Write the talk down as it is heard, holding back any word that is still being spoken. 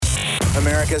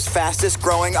America's fastest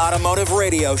growing automotive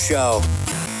radio show.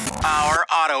 Our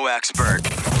auto expert,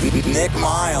 Nick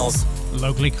Miles.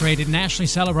 Locally created, nationally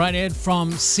celebrated,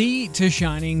 from sea to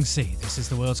shining sea. This is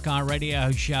the World's Car Radio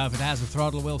Show. If it has a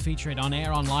throttle, we'll feature it on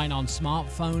air, online, on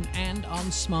smartphone, and on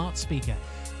smart speaker.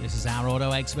 This is Our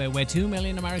Auto Expert, where 2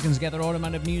 million Americans get their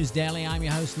automotive news daily. I'm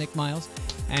your host, Nick Miles.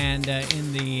 And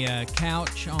in the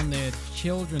couch on the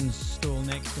children's stool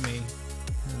next to me,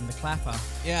 and the clapper.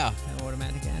 Yeah.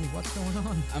 Automatic Andy, what's going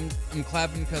on? I'm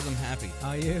clapping because I'm happy.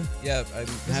 Are you? Yeah, I'm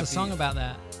happy. There's a song about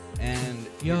that. And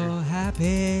you're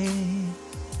happy.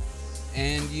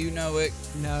 And you know it.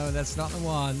 No, that's not the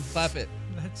one. Clap it.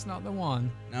 That's not the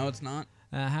one. No, it's not.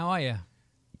 How are you?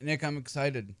 Nick, I'm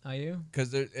excited. Are you?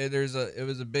 Because it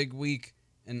was a big week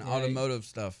in automotive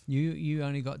stuff. You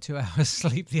only got 2 hours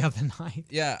sleep the other night.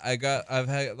 Yeah, I've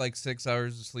had like 6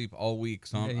 hours of sleep all week,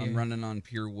 so I'm running on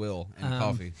pure will and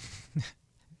coffee.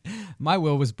 My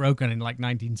will was broken in like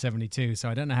 1972, so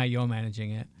I don't know how you're managing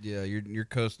it. Yeah, you're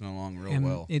coasting along real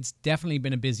well. It's definitely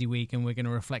been a busy week, and we're going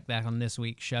to reflect that on this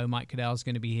week's show. Mike Cadell's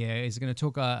going to be here. He's going to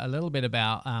talk a little bit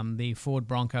about the Ford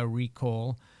Bronco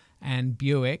recall and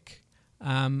Buick.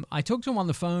 I talked to him on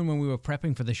the phone when we were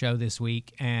prepping for the show this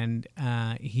week, and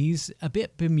he's a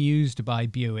bit bemused by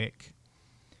Buick.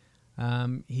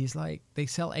 He's like, they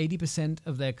sell 80%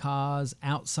 of their cars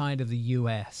outside of the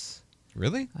U.S.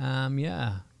 Really?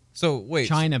 Yeah. So, wait.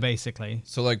 China, basically.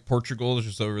 So, like, Portugal is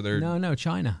just over there? No,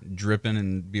 China. Dripping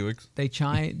in Buicks?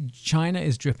 China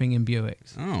is dripping in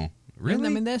Buicks. Oh, really? I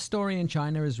mean, their story in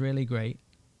China is really great.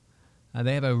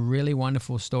 They have a really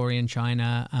wonderful story in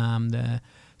China.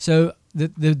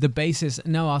 The basis...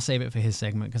 No, I'll save it for his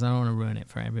segment because I don't want to ruin it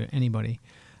for anybody.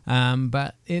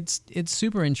 But it's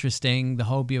super interesting. The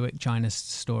whole Buick China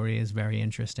story is very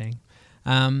interesting.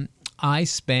 I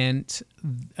spent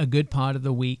a good part of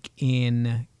the week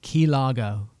in Key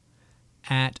Largo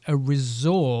at a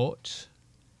resort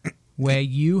where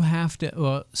you have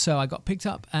to... So I got picked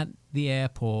up at the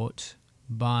airport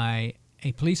by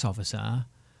a police officer.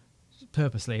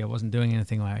 Purposely, I wasn't doing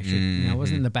anything like I should. I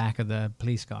wasn't in the back of the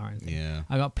police car or anything. Yeah.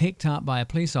 I got picked up by a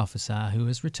police officer who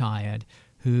was retired,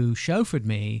 who chauffeured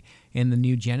me in the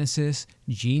new Genesis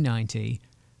G90.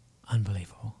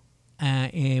 Unbelievable.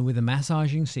 With a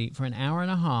massaging seat for an hour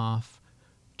and a half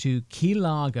to Key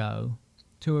Largo,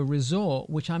 to a resort,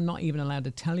 which I'm not even allowed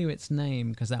to tell you its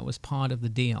name because that was part of the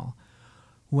deal,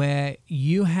 where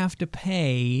you have to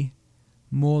pay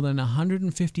more than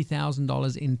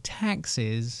 $150,000 in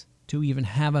taxes to even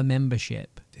have a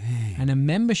membership. Dang. And a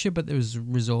membership at this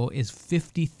resort is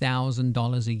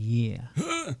 $50,000 a year.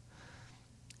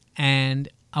 And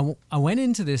I went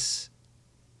into this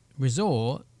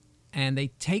resort, and they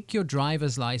take your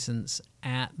driver's license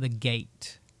at the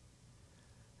gate,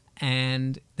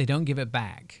 and they don't give it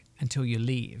back until you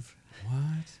leave.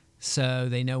 What? So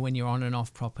they know when you're on and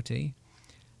off property.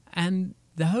 And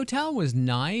the hotel was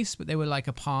nice, but they were like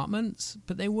apartments,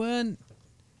 but they weren't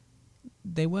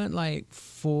like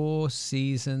Four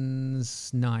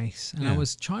Seasons nice. And I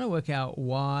was trying to work out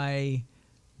why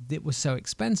it was so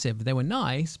expensive. They were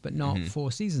nice, but not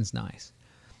Four Seasons nice.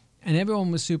 And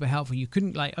everyone was super helpful. You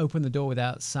couldn't like open the door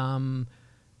without some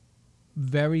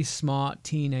very smart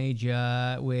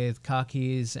teenager with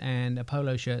khakis and a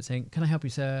polo shirt saying, "Can I help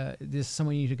you, sir? There's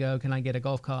somewhere you need to go. Can I get a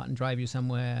golf cart and drive you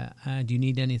somewhere? Do you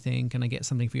need anything? Can I get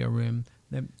something for your room?"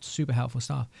 They're super helpful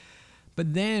staff.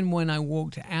 But then when I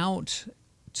walked out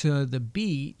to the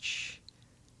beach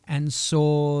and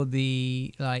saw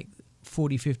the like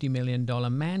 $40-50 million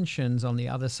mansions on the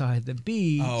other side of the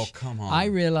beach. Oh, come on. I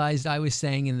realized I was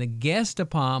staying in the guest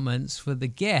apartments for the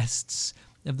guests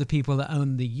of the people that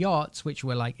owned the yachts, which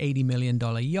were like $80 million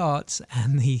yachts,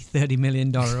 and the $30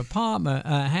 million apartment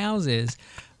houses.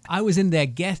 I was in their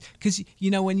guest, because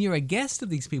when you're a guest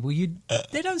of these people,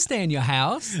 they don't stay in your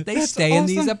house. They stay in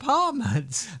these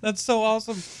apartments. That's so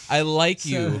awesome. I like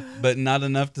you, but not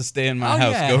enough to stay in my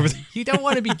house. Yeah. Go over there. You don't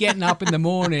want to be getting up in the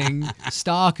morning,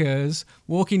 starkers,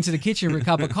 walking to the kitchen for a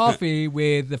cup of coffee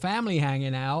with the family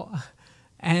hanging out,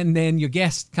 and then your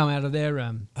guests come out of their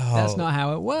room. That's not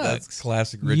how it works. That's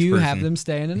classic rich You person. have them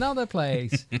stay in another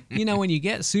place. When you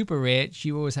get super rich,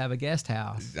 you always have a guest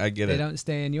house. I get it. They don't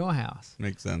stay in your house.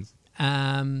 Makes sense.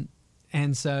 And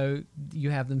so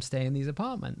you have them stay in these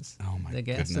apartments. Oh, my the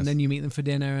guests, goodness. and then you meet them for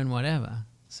dinner and whatever.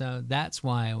 So that's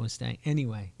why I was staying.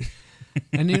 Anyway.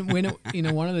 And then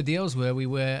one of the deals were we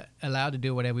were allowed to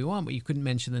do whatever we want, but you couldn't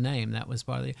mention the name. That was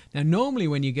part of the... Now, normally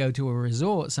when you go to a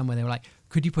resort somewhere, they were like,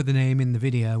 could you put the name in the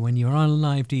video? When you're on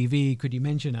live TV, could you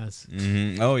mention us?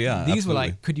 Mm-hmm. Oh, yeah, These absolutely. were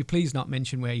like, could you please not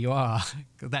mention where you are?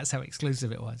 That's how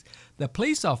exclusive it was. The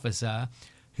police officer,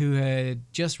 who had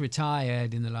just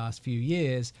retired in the last few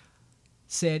years,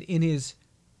 said in his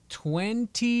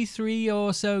 23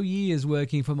 or so years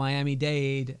working for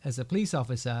Miami-Dade as a police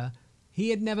officer,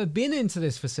 he had never been into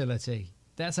this facility.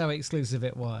 That's how exclusive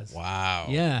it was. Wow.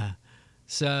 Yeah.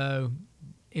 So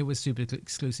it was super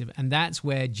exclusive. And that's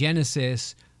where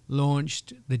Genesis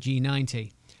launched the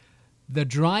G90. The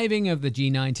driving of the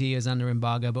G90 is under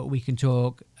embargo, but we can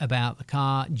talk about the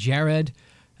car. Jared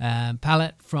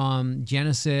Pallet from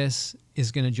Genesis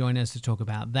is going to join us to talk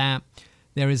about that.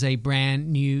 There is a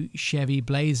brand new Chevy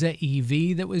Blazer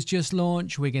EV that was just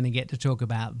launched. We're going to get to talk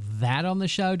about that on the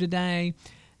show today.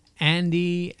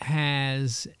 Andy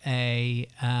has a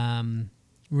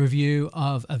review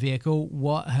of a vehicle.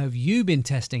 What have you been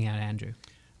testing out, Andrew?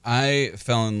 I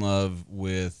fell in love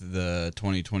with the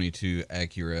 2022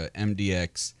 Acura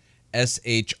MDX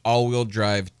SH all-wheel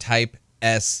drive Type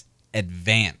S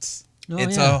Advance.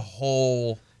 It's a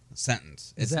whole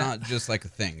sentence. It's not just like a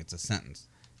thing. It's a sentence.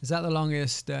 Is that the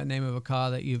longest name of a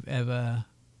car that you've ever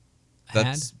had?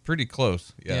 That's pretty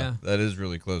close. Yeah, that is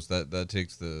really close. That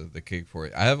takes the cake for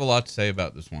it. I have a lot to say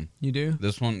about this one. You do?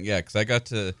 This one, yeah, because I got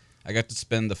to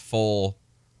spend the full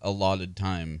allotted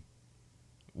time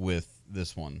with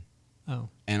this one. Oh.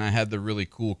 And I had the really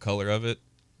cool color of it.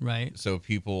 Right. So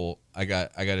people, I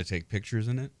got to take pictures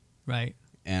in it. Right.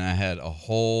 And I had a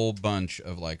whole bunch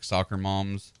of like soccer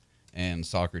moms and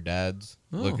soccer dads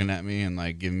looking at me and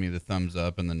like giving me the thumbs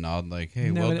up and the nod, like,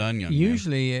 "Hey, well done, young man."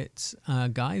 Usually it's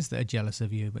guys that are jealous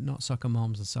of you, but not soccer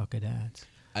moms and soccer dads.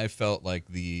 I felt like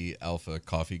the alpha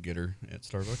coffee getter at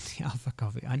Starbucks. The alpha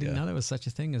coffee. I didn't know there was such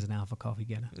a thing as an alpha coffee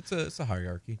getter. It's a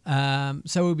hierarchy.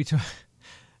 So we'll be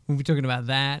talking about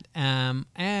that. And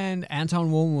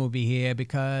Anton Wong will be here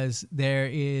because there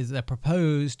is a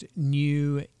proposed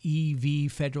new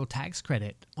EV federal tax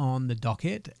credit on the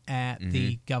docket at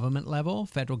the government level,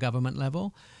 federal government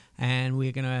level. And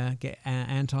we're going to get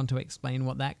Anton to explain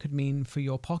what that could mean for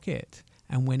your pocket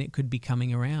and when it could be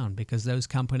coming around, because those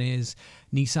companies,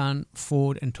 Nissan,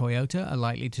 Ford, and Toyota, are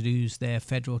likely to lose their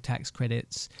federal tax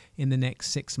credits in the next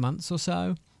 6 months or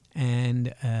so.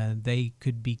 And they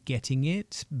could be getting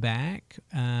it back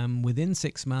within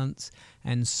 6 months,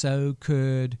 and so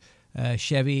could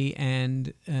Chevy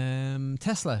and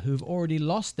Tesla, who've already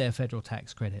lost their federal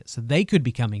tax credit. So they could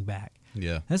be coming back.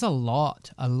 Yeah. There's a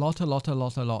lot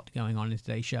going on in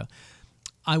today's show.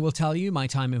 I will tell you, my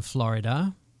time in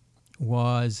Florida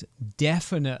was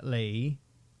definitely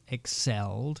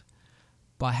excelled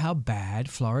by how bad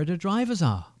Florida drivers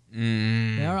are.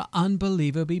 They are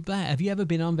unbelievably bad. Have you ever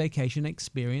been on vacation and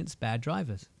experienced bad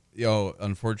drivers? Yo,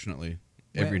 unfortunately.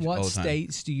 What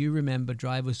states do you remember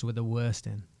drivers were the worst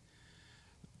in?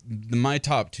 My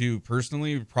top two,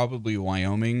 personally, probably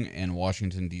Wyoming and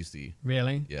Washington, D.C.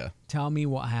 Really? Yeah. Tell me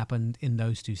what happened in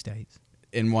those two states.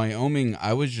 In Wyoming,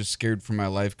 I was just scared for my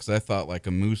life because I thought like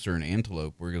a moose or an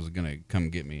antelope were going to come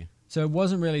get me. So it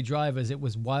wasn't really drivers, it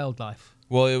was wildlife.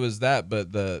 Well, it was that,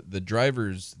 but the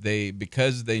drivers,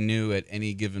 because they knew at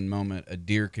any given moment a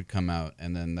deer could come out,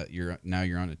 and then you're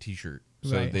on a T-shirt.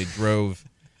 So Right.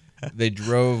 they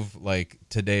drove like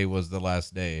today was the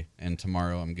last day, and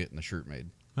tomorrow I'm getting the shirt made.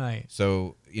 Right.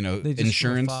 So They just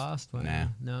insurance, were fast,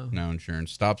 no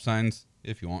insurance. Stop signs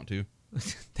if you want to.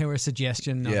 They were a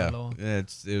suggestion, not a law.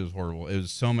 It was horrible. It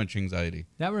was so much anxiety.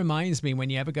 That reminds me, when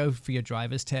you ever go for your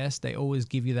driver's test, they always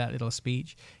give you that little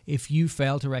speech. If you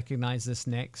fail to recognize this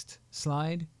next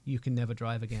slide, you can never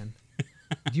drive again.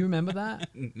 Do you remember that?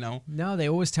 No. No, they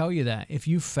always tell you that. If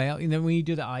you fail, when you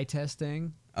do the eye test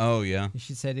thing, Oh, yeah.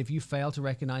 she said, if you fail to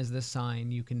recognize this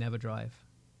sign, you can never drive.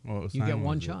 You get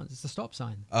one chance. It's a stop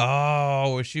sign.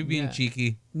 Oh, was she being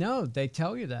cheeky? No, they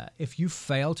tell you that. If you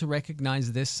fail to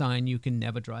recognize this sign, you can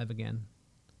never drive again.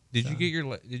 Did you get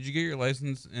your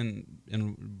license in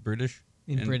British?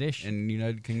 In British? In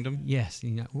United Kingdom? Yes.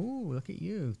 Ooh, look at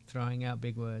you throwing out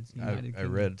big words. I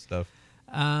read stuff.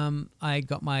 I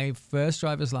got my first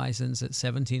driver's license at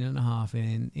 17 and a half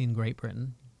in Great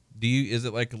Britain. Is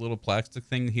it like a little plastic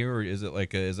thing here, or is it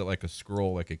like a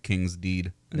scroll, like a King's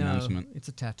Deed announcement? No, it's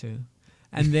a tattoo.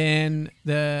 And then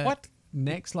the What?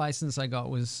 next license I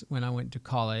got was when I went to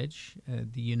college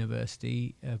at the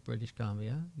University of British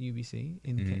Columbia, UBC,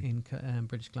 in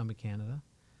British Columbia, Canada.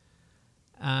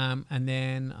 And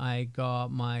then I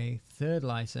got my third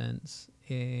license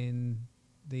in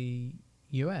the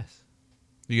U.S.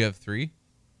 You have 3?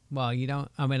 Well, you don't.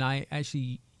 I mean, I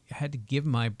actually had to give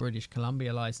my British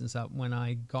Columbia license up when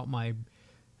I got my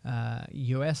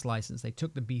U.S. license. They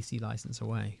took the BC license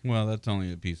away. Well, that's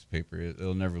only a piece of paper.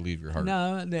 It'll never leave your heart.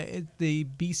 No, the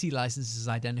BC license is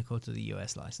identical to the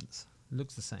U.S. license. It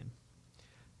looks the same.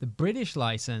 The British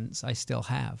license I still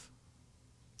have.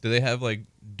 Do they have like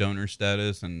donor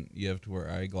status and you have to wear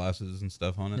eyeglasses and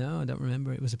stuff on it? No, I don't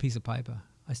remember. It was a piece of paper.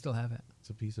 I still have it. It's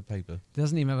a piece of paper. It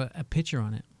doesn't even have a picture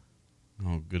on it.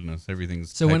 Oh, goodness.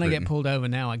 Everything's So when I get pulled over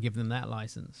now, I give them that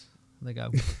license. They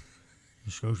go,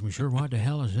 excuse me, sir, what the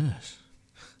hell is this?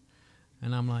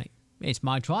 And I'm like, it's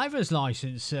my driver's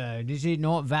license, sir. Is it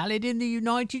not valid in the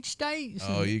United States?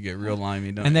 Oh, you get real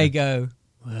limey, don't you? And they go,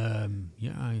 yeah,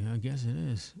 I guess it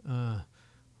is.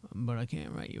 But I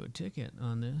can't write you a ticket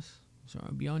on this. So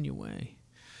I'll be on your way.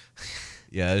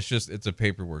 Yeah, it's a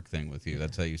paperwork thing with you.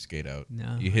 That's how you skate out.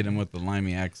 No. You hit them with the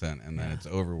limey accent, and then it's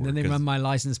over. Then they run my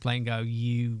license plate and go,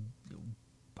 you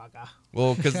bugger.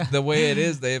 Well, because the way it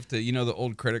is, they have to, the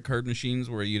old credit card machines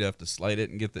where you'd have to slide it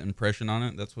and get the impression on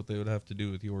it. That's what they would have to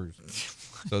do with yours.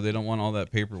 So they don't want all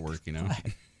that paperwork,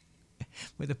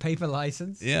 With a paper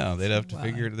license? Yeah, they'd have to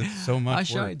figure it. It's so much I'll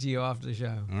show work. it to you after the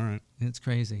show. All right. It's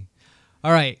crazy.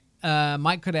 All right.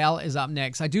 Mike Cordell is up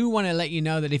next. I do want to let you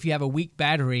know that if you have a weak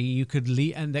battery,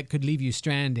 and that could leave you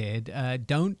stranded,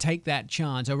 don't take that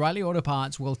chance. O'Reilly Auto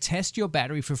Parts will test your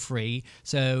battery for free,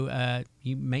 so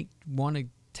you may want to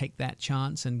take that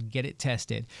chance and get it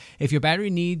tested. If your battery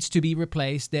needs to be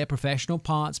replaced, their professional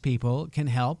parts people can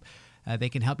help. They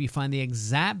can help you find the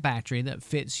exact battery that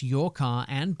fits your car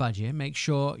and budget. Make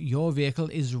sure your vehicle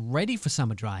is ready for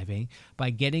summer driving by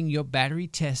getting your battery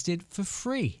tested for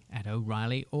free at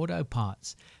O'Reilly Auto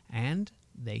Parts. And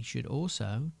they should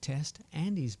also test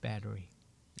Andy's battery.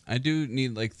 I do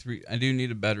need I do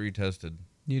need a battery tested.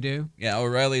 You do? Yeah,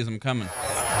 O'Reilly's, I'm coming.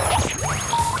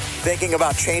 Thinking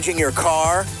about changing your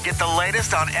car? Get the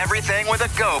latest on everything with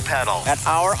a Go pedal at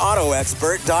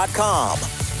OurAutoExpert.com.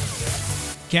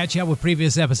 Catch up with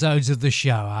previous episodes of the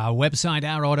show. Our website,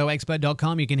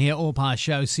 OurAutoExpert.com. You can hear all past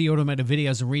shows, see automotive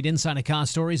videos, and read insider car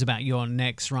stories about your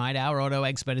next ride. Our Auto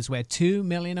Expert is where 2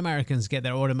 million Americans get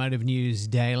their automotive news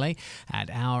daily. At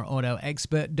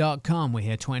OurAutoExpert.com. We're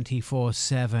here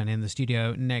 24/7. In the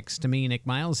studio next to me, Nick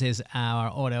Miles, is Our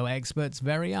Auto Expert's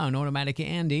very own Automatic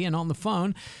Andy. And on the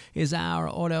phone is Our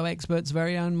Auto Expert's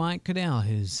very own Mike Cordell,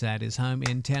 who's at his home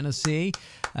in Tennessee.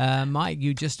 Mike,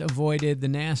 you just avoided the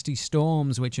nasty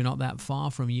storms, which are not that far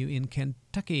from you in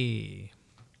Kentucky.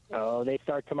 Oh, they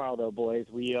start tomorrow, though, boys.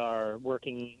 We are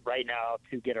working right now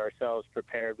to get ourselves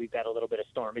prepared. We've got a little bit of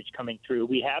stormage coming through.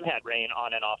 We have had rain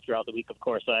on and off throughout the week, of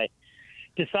course. I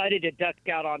decided to duck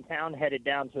out on town, headed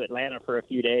down to Atlanta for a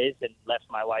few days, and left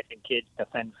my wife and kids to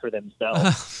fend for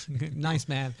themselves. Nice,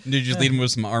 man. Did you just leave them with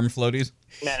some arm floaties?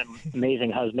 Man,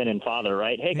 amazing husband and father,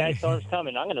 right? Hey, guys, storm's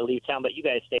coming. I'm going to leave town, but you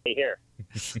guys stay here.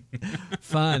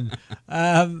 Fun.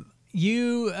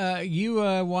 You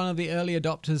were one of the early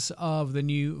adopters of the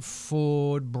new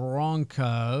Ford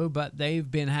Bronco, but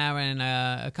they've been having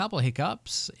a couple of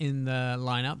hiccups in the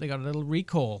lineup. They got a little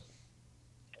recall.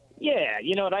 Yeah,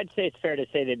 you know what? I'd say it's fair to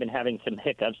say they've been having some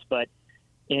hiccups, but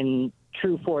in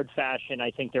true Ford fashion,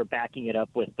 I think they're backing it up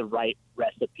with the right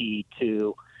recipe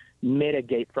to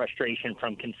mitigate frustration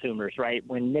from consumers, right?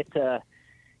 When NHTSA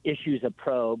issues a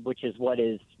probe, which is what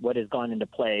has gone into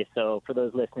play. So for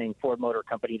those listening, Ford Motor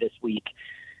Company this week,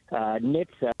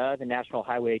 NHTSA, the National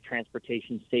Highway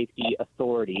Transportation Safety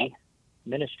Authority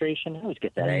Administration, I always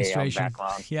get that Administration. back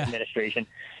wrong. Yeah. Administration.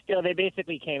 They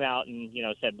basically came out and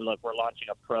said, look, we're launching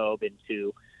a probe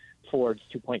into Ford's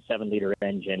 2.7 liter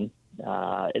engine,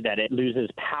 that it loses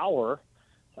power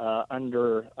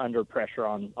under pressure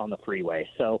on the freeway.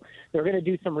 So they're going to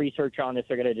do some research on this.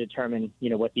 They're going to determine,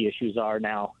 what the issues are.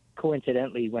 Now,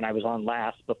 coincidentally, when I was on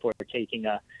last before taking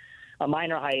a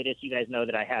minor hiatus, you guys know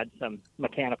that I had some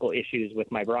mechanical issues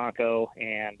with my Bronco,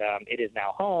 and it is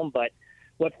now home. But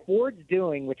what Ford's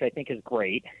doing, which I think is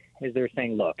great, is they're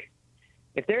saying, look,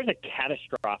 if there's a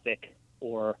catastrophic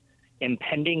or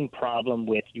impending problem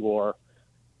with your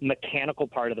mechanical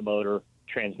part of the motor,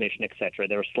 transmission, etc.,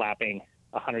 they're slapping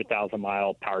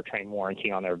 100,000-mile powertrain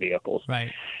warranty on their vehicles.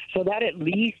 Right. So that at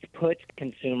least puts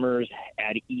consumers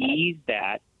at ease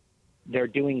that they're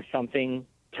doing something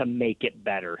to make it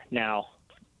better. Now,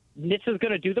 NHTSA is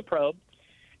going to do the probe,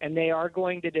 and they are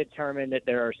going to determine that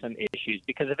there are some issues,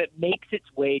 because if it makes its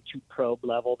way to probe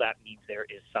level, that means there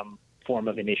is some form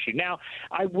of an issue. Now,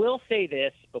 I will say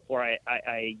this before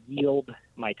I yield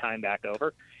my time back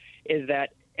over, is that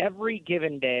every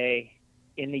given day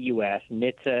in the U.S.,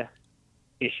 NHTSA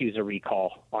issues a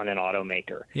recall on an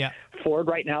automaker. Yeah. Ford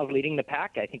right now is leading the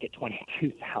pack, I think, at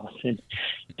 22,000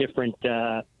 different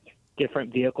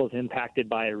vehicles impacted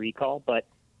by a recall. But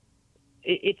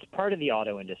it's part of the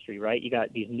auto industry, right? You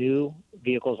got these new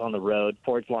vehicles on the road.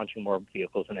 Ford's launching more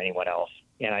vehicles than anyone else.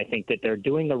 And I think that they're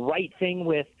doing the right thing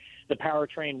with the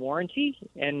powertrain warranty,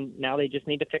 and now they just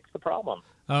need to fix the problem.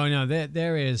 Oh no,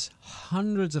 there is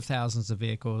hundreds of thousands of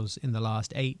vehicles in the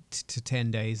last 8 to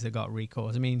 10 days that got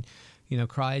recalls. I mean,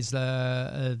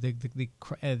 Chrysler,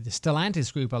 the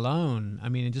Stellantis group alone, I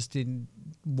mean, just in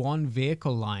one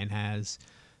vehicle line has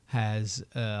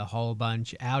a whole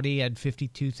bunch. Audi had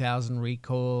 52,000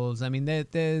 recalls. I mean,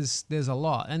 there's a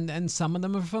lot, and some of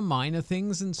them are for minor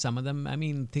things, and some of them, I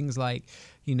mean, things like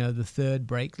the third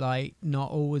brake light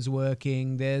not always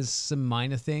working. There's some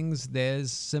minor things.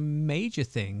 There's some major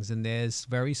things, and there's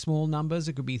very small numbers.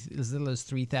 It could be as little as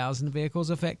 3,000 vehicles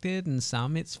affected, and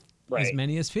some it's as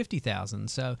many as 50,000.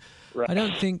 So I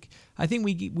think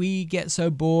we get so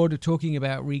bored of talking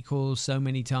about recalls so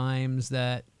many times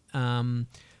that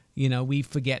we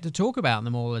forget to talk about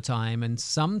them all the time. And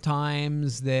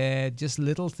sometimes they're just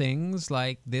little things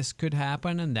like this could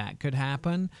happen and that could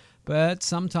happen, but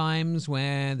sometimes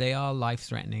where they are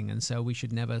life-threatening. And so we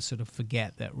should never sort of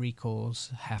forget that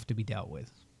recalls have to be dealt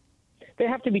with. They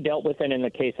have to be dealt with, and in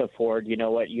the case of Ford, you know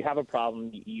what? You have a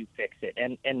problem, you fix it.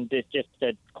 And just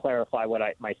to clarify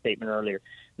my statement earlier,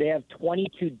 they have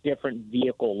 22 different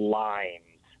vehicle lines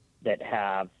that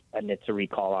have a NHTSA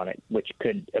recall on it, which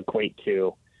could equate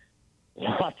to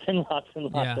lots and lots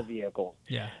and lots of vehicles.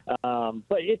 Yeah.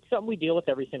 But it's something we deal with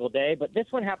every single day. But this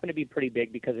one happened to be pretty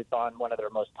big because it's on one of their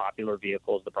most popular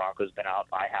vehicles. The Bronco's been out.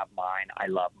 I have mine. I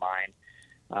love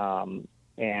mine.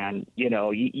 And,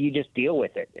 you just deal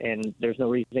with it. And there's no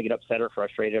reason to get upset or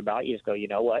frustrated about it. You just go, you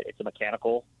know what? It's a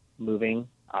mechanical moving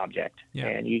object. Yeah.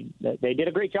 And they did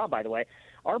a great job, by the way.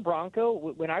 Our Bronco,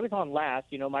 when I was on last,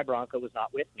 my Bronco was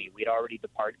not with me. We'd already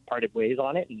parted ways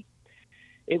on it. And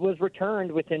it was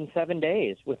returned within 7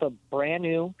 days with a brand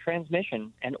new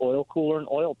transmission and oil cooler and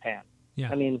oil pan.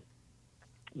 Yeah. I mean,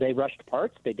 they rushed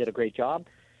parts. They did a great job.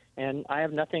 And I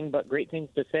have nothing but great things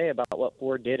to say about what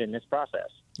Ford did in this process.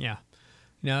 Yeah.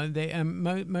 They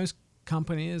most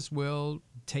companies will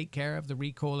take care of the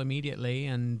recall immediately,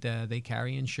 and they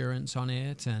carry insurance on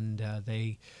it, and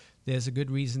there's a good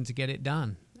reason to get it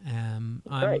done.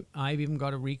 I've even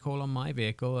got a recall on my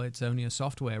vehicle. It's only a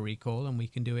software recall, and we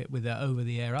can do it with an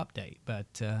over-the-air update,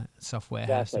 but software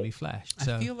has to be flashed.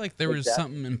 So I feel like there was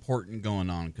something important going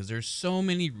on because there's so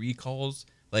many recalls.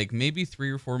 Like maybe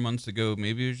 3 or 4 months ago,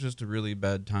 maybe it was just a really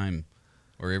bad time.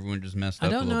 Or everyone just messed up.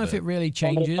 I don't know if it really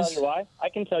changes. Tell you why. I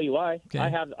can tell you why. Okay. I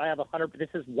have 100. This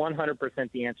is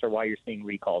 100% the answer why you're seeing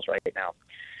recalls right now.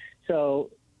 So,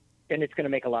 and it's going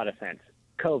to make a lot of sense.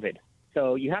 COVID.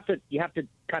 So you have to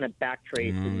kind of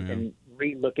backtrace and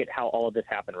relook at how all of this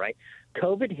happened. Right.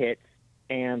 COVID hits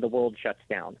and the world shuts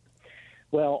down.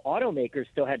 Well, automakers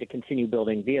still had to continue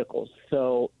building vehicles,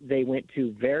 so they went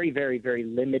to very, very, very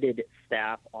limited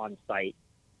staff on site.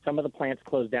 Some of the plants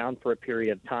closed down for a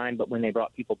period of time, but when they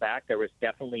brought people back, there was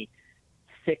definitely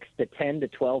 6 to 10 to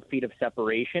 12 feet of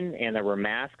separation, and there were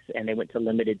masks, and they went to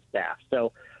limited staff.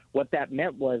 So what that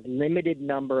meant was limited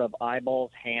number of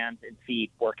eyeballs, hands, and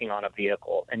feet working on a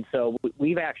vehicle. And so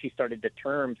we've actually started to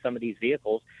term some of these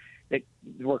vehicles that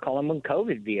we're calling them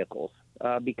COVID vehicles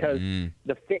because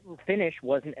the fit and finish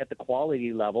wasn't at the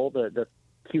quality level, the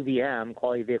QVM,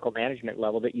 quality vehicle management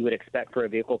level, that you would expect for a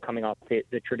vehicle coming off the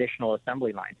traditional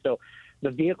assembly line. So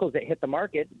the vehicles that hit the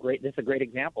market, this is a great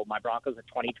example. My Bronco's a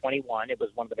 2021. It was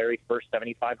one of the very first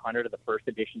 7,500 of the first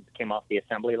editions that came off the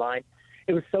assembly line.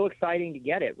 It was so exciting to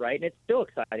get it, right? And it's still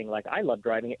exciting. Like, I love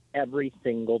driving it every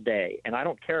single day, and I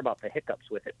don't care about the hiccups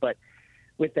with it. But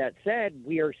with that said,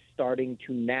 we are starting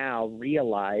to now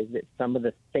realize that some of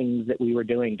the things that we were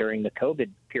doing during the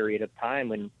COVID period of time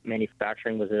when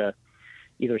manufacturing was at a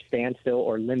either standstill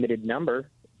or limited number,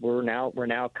 we're now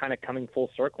kind of coming full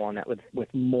circle on that with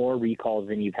more recalls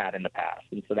than you've had in the past.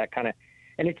 And so that and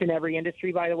it's in every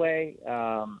industry, by the way.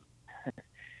 A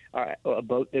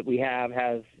boat that we have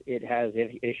has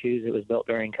issues. It was built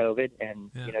during COVID,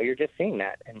 and you're just seeing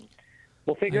that, and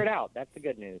we'll figure it out. That's the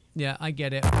good news. Yeah, I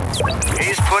get it.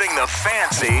 He's putting the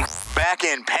fancy back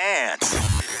in pants.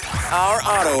 Our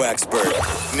auto expert,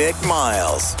 Nick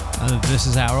Miles. This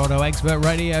is our Auto Expert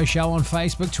Radio Show on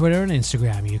Facebook, Twitter, and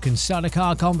Instagram. You can start a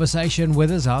car conversation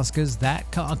with us. Ask us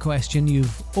that car question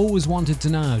you've always wanted to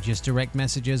know. Just direct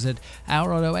messages at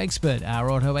Our Auto Expert.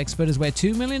 Our Auto Expert is where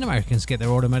 2 million Americans get their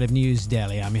automotive news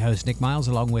daily. I'm your host, Nick Miles,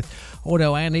 along with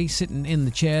Auto Andy, sitting in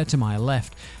the chair to my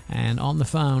left. And on the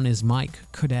phone is Mike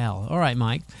Cudell. All right,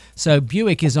 Mike. So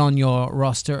Buick is on your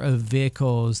roster of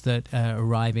vehicles that are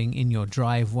arriving in your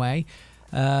driveway.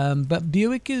 But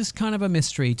Buick is kind of a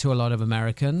mystery to a lot of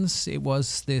Americans. It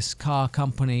was this car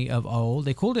company of old.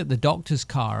 They called it the doctor's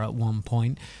car at one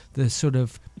point, the sort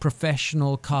of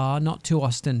professional car, not too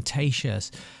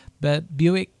ostentatious. But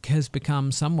Buick has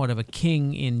become somewhat of a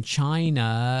king in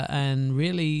China and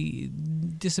really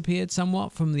disappeared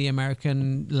somewhat from the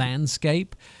American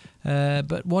landscape.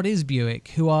 But what is Buick?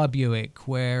 Who are Buick?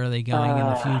 Where are they going in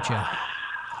the future?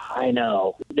 I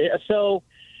know. So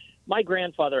my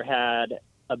grandfather had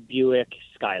a Buick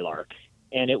Skylark,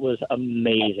 and it was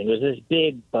amazing. It was this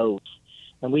big boat.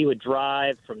 And we would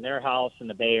drive from their house in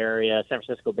the Bay Area, San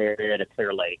Francisco Bay Area, to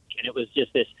Clear Lake. And it was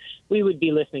just this, we would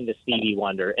be listening to Stevie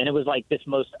Wonder. And it was like this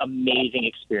most amazing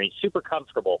experience, super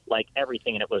comfortable, like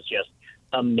everything. And it was just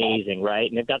amazing, right?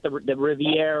 And they've got the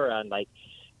Riviera and like,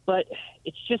 but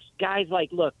it's just guys like,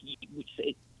 look,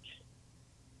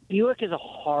 Buick is a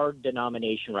hard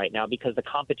denomination right now because the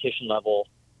competition level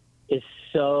is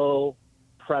so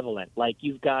prevalent. Like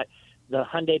you've got the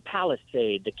Hyundai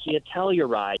Palisade, the Kia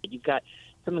Telluride, you've got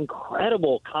some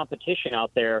incredible competition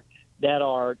out there that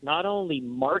are not only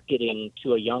marketing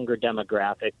to a younger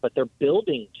demographic, but they're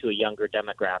building to a younger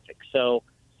demographic. So,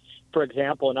 for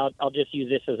example, and I'll just use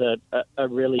this as a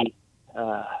really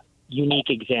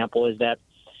unique example, is that,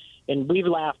 and we've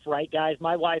laughed, right, guys?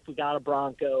 My wife, we got a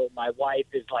Bronco. My wife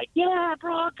is like, yeah,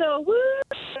 Bronco,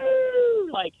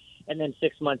 woo! Like, and then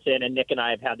 6 months in, and Nick and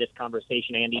I have had this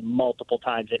conversation, Andy, multiple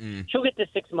times. She'll get to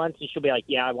 6 months, and she'll be like,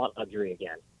 yeah, I want luxury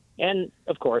again. And,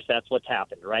 of course, that's what's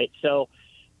happened, right? So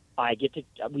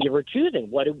we were choosing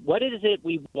what is it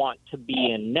we want to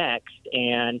be in next,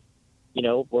 and, you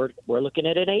know, we're looking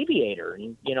at an Aviator.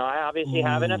 And, you know, I obviously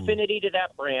have an affinity to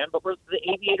that brand, but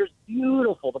the Aviator's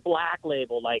beautiful, the black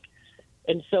label, like.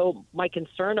 And so my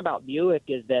concern about Buick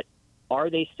is that,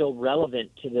 are they still relevant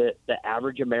to the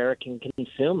average American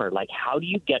consumer? Like, how do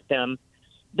you get them?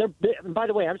 By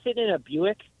the way, I'm sitting in a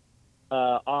Buick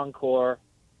Encore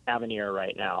Avenir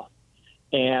right now,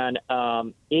 and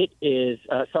it is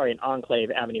an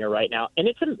Enclave Avenir right now, and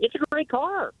it's a great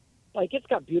car. Like, it's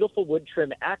got beautiful wood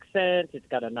trim accents. It's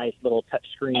got a nice little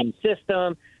touchscreen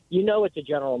system. You know, it's a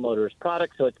General Motors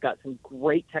product, so it's got some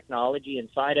great technology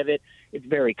inside of it. It's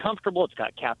very comfortable. It's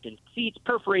got captain seats,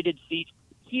 perforated seats,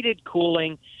 heated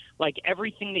cooling, like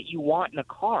everything that you want in a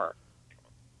car.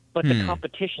 But the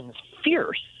competition's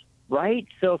fierce, right?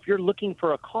 So if you're looking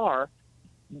for a car,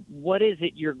 what is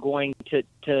it you're going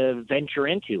to venture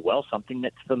into? Well, something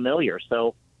that's familiar.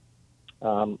 So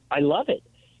I love it,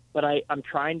 but I'm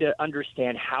trying to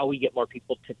understand how we get more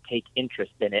people to take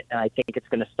interest in it. And I think it's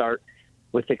going to start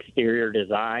with exterior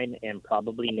design and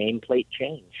probably nameplate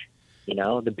change. You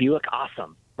know, the Buick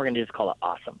Awesome. We're going to just call it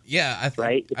Awesome. Yeah,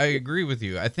 right? I agree with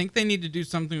you. I think they need to do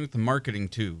something with the marketing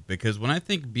too, because when I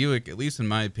think Buick, at least in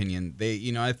my opinion,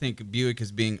 I think Buick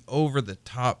is being over the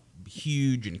top,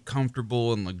 huge and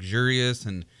comfortable and luxurious,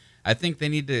 and I think they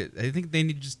need to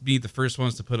just be the first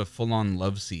ones to put a full-on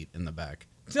love seat in the back.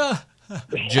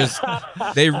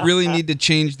 They really need to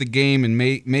change the game and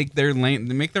make their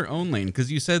own lane,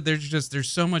 because you said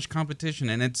there's so much competition,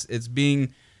 and it's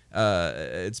being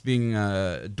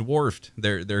dwarfed.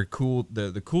 They're cool.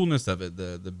 The coolness of it,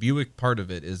 the Buick part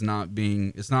of it it's not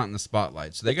in the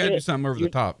spotlight. So they got to do something over the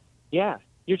top. Yeah,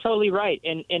 you're totally right.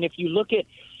 And if you look at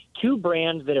two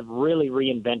brands that have really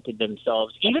reinvented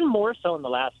themselves, even more so in the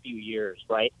last few years,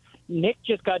 right? Nick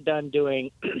just got done doing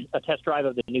a test drive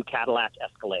of the new Cadillac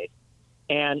Escalade.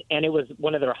 And it was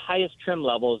one of their highest trim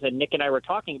levels. And Nick and I were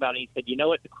talking about it. He said, you know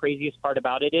what the craziest part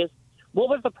about it is? What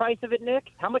was the price of it, Nick?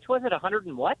 How much was it? 100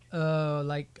 and what?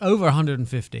 Like over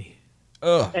 150.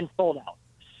 Ugh. And sold out.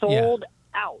 Sold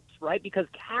out, right? Because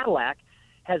Cadillac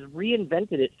has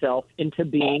reinvented itself into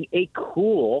being a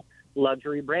cool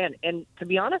luxury brand. And to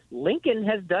be honest, Lincoln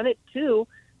has done it too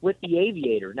with the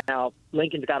Aviator. Now,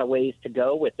 Lincoln's got a ways to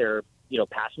go with their,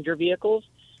 passenger vehicles.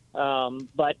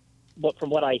 But from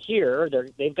what I hear,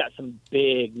 they've got some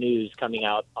big news coming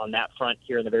out on that front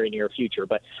here in the very near future.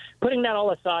 But putting that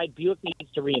all aside, Buick needs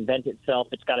to reinvent itself.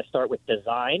 It's got to start with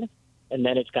design, and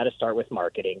then it's got to start with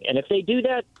marketing. And if they do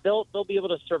that, they'll be able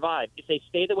to survive. If they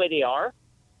stay the way they are,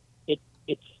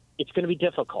 it's going to be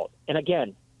difficult. And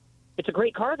again, it's a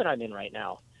great car that I'm in right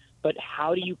now. But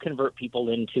how do you convert people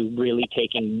into really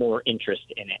taking more interest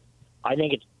in it? I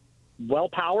think it's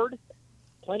well-powered,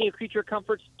 plenty of creature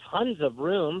comforts, tons of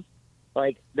room.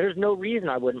 Like, there's no reason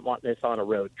I wouldn't want this on a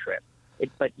road trip.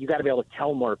 But you got to be able to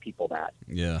tell more people that.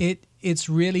 Yeah. It's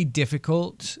really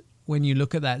difficult when you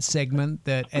look at that segment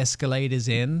that Escalade is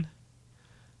in,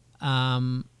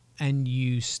 and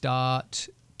you start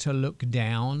to look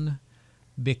down,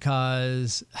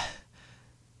 because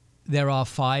there are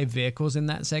 5 vehicles in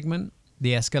that segment: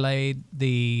 the Escalade,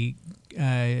 the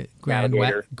Grand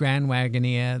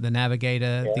Wagoneer, the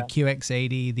Navigator, the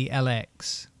QX80, the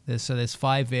LX. There's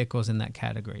 5 vehicles in that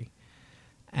category,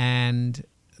 and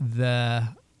the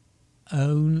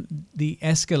the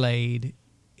Escalade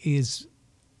is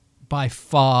by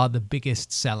far the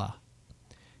biggest seller.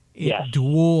 It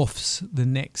dwarfs the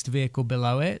next vehicle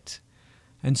below it.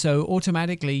 And so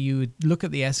automatically you would look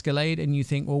at the Escalade and you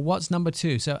think, well, what's number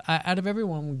 2? So out of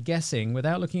everyone guessing,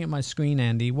 without looking at my screen,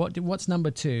 Andy, what's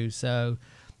number 2? So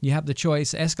you have the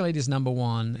choice. Escalade is number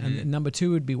 1, and number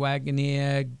 2 would be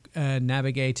Wagoneer,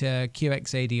 Navigator,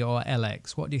 QX80, or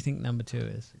LX. What do you think number 2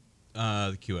 is?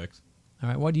 The QX. All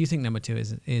right. What do you think number 2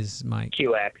 is Mike?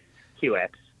 QX.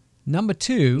 Number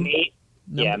 2.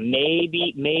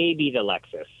 Maybe the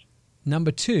Lexus. Number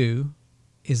 2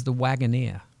 is the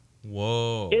Wagoneer.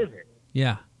 Whoa. Is it?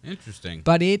 Yeah. Interesting.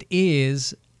 But it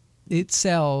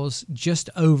sells just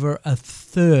over a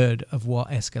third of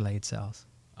what Escalade sells.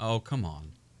 Oh, come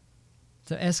on.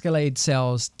 So Escalade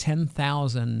sells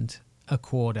 10,000 a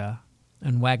quarter,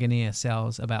 and Wagoneer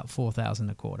sells about 4,000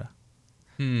 a quarter.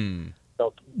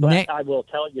 So, but I will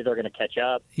tell you, they're going to catch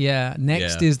up. Yeah.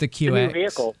 Next is the QX. The new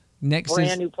vehicle.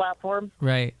 Brand new platform.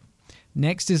 Right.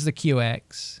 Next is the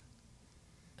QX.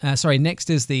 Next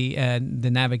is the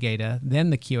Navigator,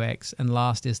 then the QX, and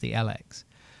last is the LX.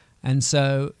 And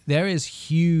so there is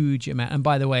huge amount. And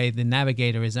by the way, the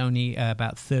Navigator is only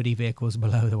about 30 vehicles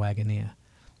below the Wagoneer.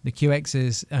 The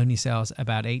QX only sells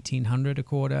about 1,800 a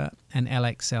quarter, and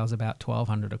LX sells about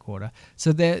 1,200 a quarter.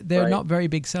 So they're not very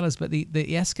big sellers, but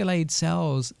the Escalade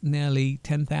sells nearly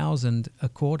 10,000 a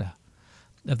quarter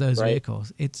of those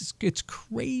vehicles. It's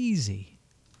crazy.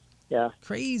 Yeah.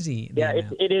 Crazy. Yeah,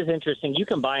 it is interesting. You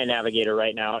can buy a Navigator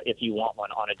right now if you want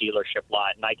one on a dealership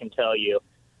lot, and I can tell you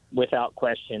without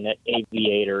question that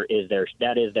Aviator is their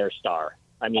star.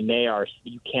 I mean,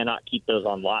 you cannot keep those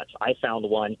on lots. I found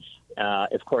one,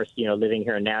 of course, living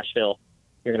here in Nashville,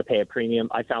 you're going to pay a premium.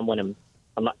 I found one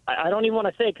I don't even want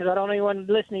to say because I don't want anyone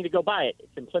listening to go buy it.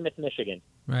 It's in Plymouth, Michigan.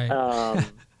 Right.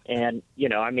 And,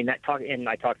 I talked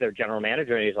to their general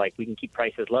manager, and he's like, we can keep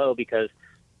prices low because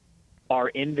our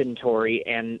inventory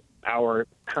and our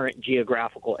current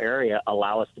geographical area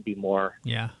allow us to be more,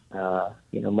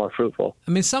 more fruitful.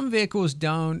 I mean, some vehicles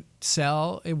don't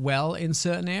sell well in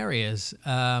certain areas.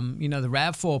 The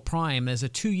RAV4 Prime, there's a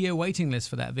 2-year waiting list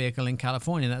for that vehicle in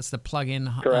California. That's the plug-in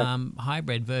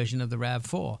hybrid version of the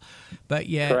RAV4. But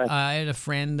I had a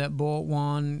friend that bought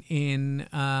one in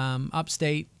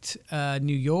upstate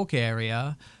New York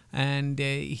area, and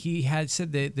he had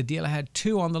said the dealer had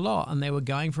 2 on the lot, and they were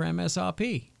going for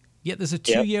MSRP. Yet there's a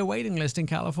 2-year waiting list in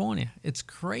California. It's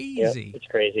crazy. Yep, it's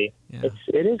crazy. Yeah.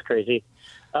 It is crazy.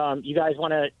 You guys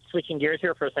want to switching gears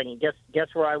here for a second? Guess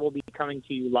where I will be coming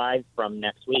to you live from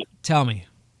next week? Tell me.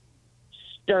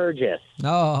 Sturgis.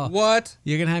 Oh, what?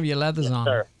 You're gonna have your leathers on.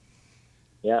 Sir.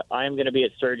 Yeah, I am going to be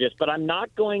at Sturgis, but I'm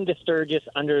not going to Sturgis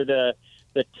under the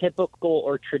typical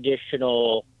or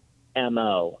traditional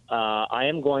MO. I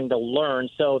am going to learn.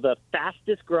 So the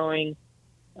fastest growing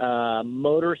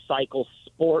motorcycle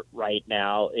sport right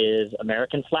now is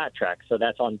American flat track. So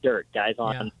that's on dirt, guys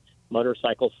on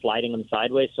motorcycles sliding them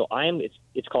sideways. So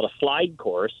it's called a slide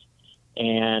course,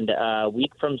 and a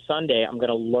week from Sunday I'm going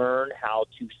to learn how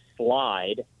to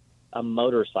slide a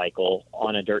motorcycle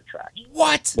on a dirt track.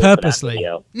 What? Purposely,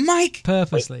 Mike?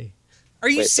 Purposely. Are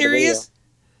you serious?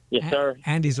 Yes, sir.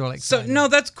 Andy's all excited. So no,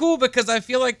 that's cool because I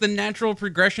feel like the natural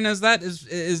progression as that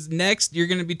is next. You're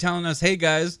going to be telling us, hey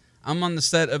guys, I'm on the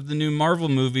set of the new Marvel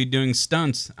movie doing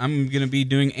stunts. I'm going to be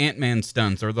doing Ant-Man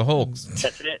stunts or the Hulks.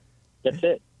 That's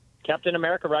it. Captain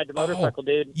America ride the motorcycle,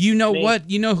 dude. You know what?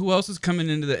 You know who else is coming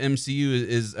into the MCU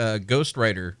is Ghost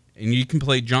Rider, and you can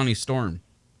play Johnny Storm.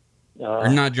 Or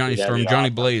not Johnny Storm, Johnny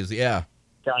Blaze. Yeah.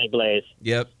 Johnny Blaze.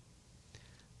 Yep.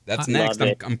 That's next.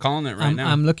 I'm calling it right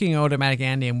now. I'm looking at Automatic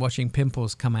Andy and watching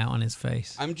pimples come out on his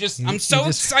face. I'm so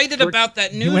excited about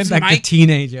that news, Mike. You went back to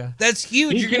teenager. That's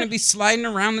huge. You're going to be sliding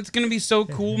around. That's going to be so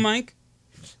cool, Mike.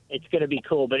 It's going to be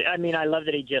cool. But, I mean, I love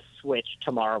that he just switched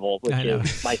to Marvel, which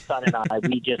is my son and I.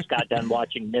 We just got done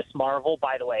watching Miss Marvel.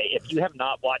 By the way, if you have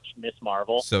not watched Miss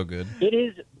Marvel. So good. It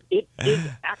is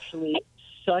actually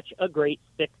such a great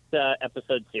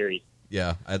 6-episode series.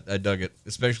 Yeah, I dug it.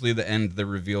 Especially the end. The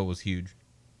reveal was huge.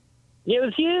 It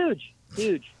was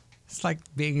huge. It's like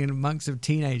being amongst some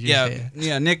teenagers.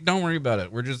 Yeah. Nick, don't worry about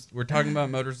it. We're talking about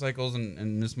motorcycles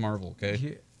and Miss Marvel.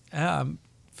 Okay. I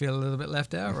feel a little bit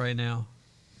left out right now.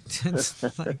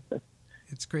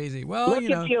 It's crazy. Well, Look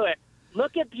at Buick.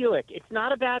 Look at Buick. It's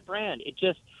not a bad brand.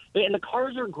 And the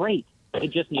cars are great. They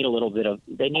just need a little bit of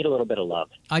love.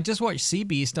 I just watched Sea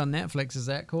Beast on Netflix. Is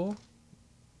that cool?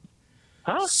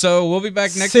 Huh? So we'll be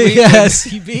back next week. Yeah,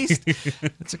 Sea Beast.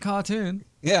 It's a cartoon.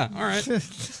 Yeah, all right.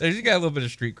 There's you got a little bit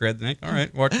of street cred, Nick. All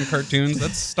right, watching cartoons.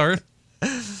 Let's start.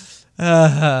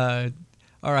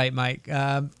 All right, Mike.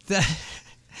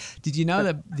 Did you know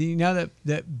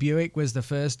that Buick was the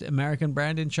first American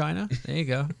brand in China? There you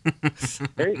go.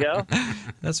 There you go.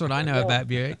 That's what I know about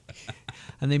Buick.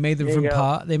 And they made them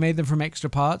They made them from extra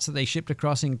parts that they shipped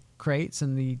across in crates,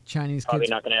 and the Chinese Probably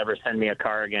kids not going to ever send me a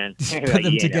car again. put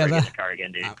them together. Never get a car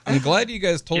again, dude. I'm glad you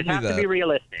guys told me Just that. have to be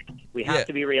realistic. We have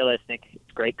to be realistic. It's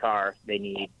a great car. They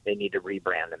need to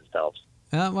rebrand themselves.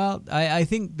 Well, I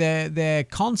think their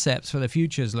concepts for the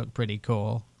futures look pretty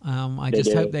cool. I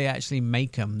just hope they actually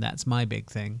make them. That's my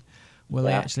big thing. Will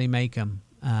they actually make them?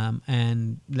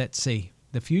 And let's see.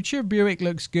 The future of Buick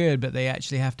looks good, but they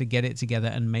actually have to get it together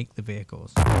and make the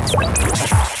vehicles.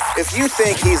 If you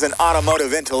think he's an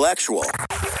automotive intellectual,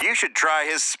 you should try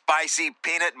his spicy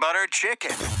peanut butter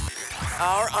chicken.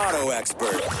 Our auto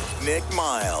expert, Nick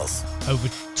Miles. Over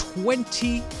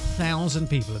 20,000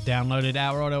 people have downloaded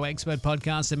Our Auto Expert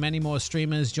podcast, and many more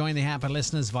streamers join the app and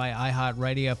listeners via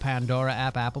iHeartRadio, Pandora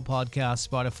app, Apple Podcasts,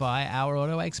 Spotify,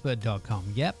 OurAutoExpert.com.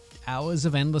 Yep, hours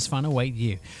of endless fun await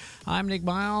you. I'm Nick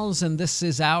Miles, and this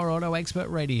is Our Auto Expert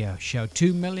Radio Show.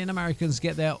 2 million Americans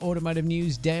get their automotive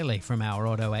news daily from Our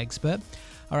Auto Expert.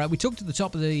 All right, we talked at the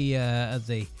top of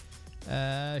the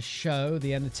show,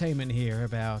 the entertainment here,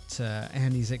 about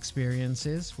Andy's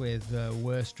experiences with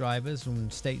worst drivers from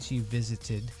states you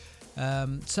visited.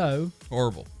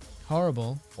 Horrible.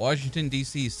 Washington,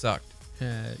 D.C. sucked.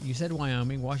 You said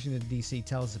Wyoming. Washington, D.C.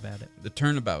 Tell us about it. The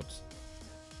turnabouts.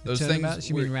 Those Turnabouts? things.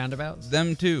 You mean roundabouts?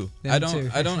 Them too. Them I don't.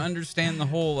 too. I don't understand the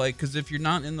whole because if you're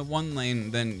not in the one lane,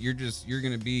 then you're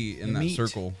gonna be in that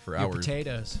circle for your hours.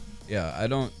 Potatoes. Yeah, I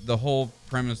don't. The whole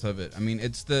premise of it. I mean,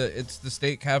 it's the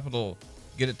state capital.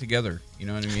 Get it together. You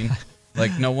know what I mean?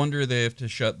 Like, no wonder they have to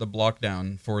shut the block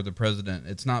down for the president.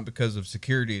 It's not because of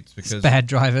security. It's because bad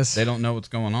drivers. They don't know what's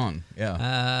going on.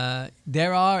 Yeah.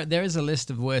 There is a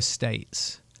list of worst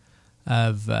states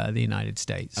of the United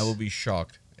States. I will be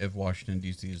shocked if Washington,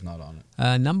 D.C. is not on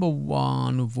it. Number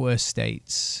one of worst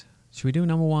states. Should we do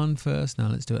number one first? No,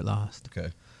 let's do it last.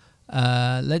 Okay.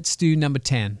 Let's do number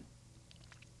 10.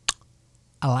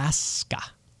 Alaska.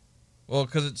 Well,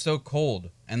 because it's so cold,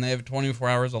 and they have 24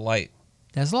 hours of light.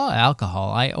 There's a lot of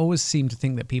alcohol. I always seem to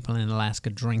think that people in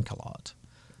Alaska drink a lot.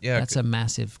 Yeah. That's a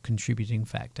massive contributing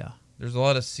factor. There's a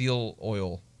lot of seal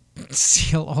oil.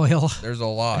 Seal oil? There's a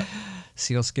lot.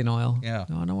 Seal skin oil? Yeah.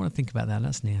 No, I don't want to think about that.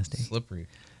 That's nasty. Slippery.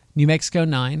 New Mexico,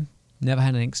 9. Never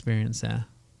had an experience there.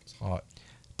 It's hot.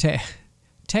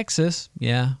 Texas,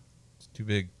 yeah. It's too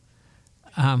big.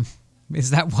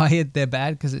 Is that why they're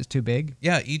bad? Because it's too big?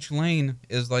 Yeah, each lane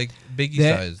is like biggie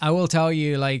size. I will tell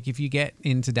you, like, if you get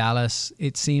into Dallas,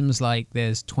 it seems like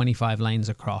there's 25 lanes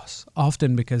across.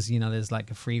 Often because, there's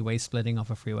like a freeway splitting off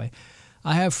a freeway.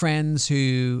 I have friends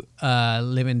who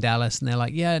live in Dallas, and they're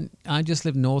like, yeah, I just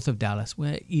live north of Dallas.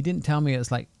 Well, you didn't tell me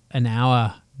it's like an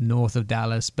hour north of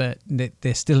Dallas, but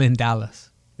they're still in Dallas.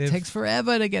 It takes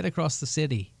forever to get across the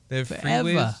city. They have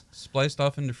freeways spliced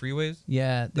off into freeways?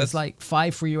 Yeah, there's like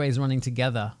 5 freeways running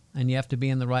together, and you have to be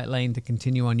in the right lane to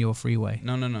continue on your freeway.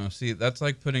 No. See, that's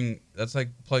like plugging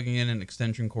in an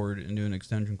extension cord into an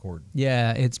extension cord.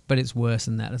 Yeah, it's worse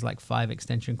than that. There's like 5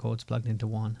 extension cords plugged into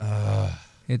one.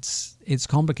 It's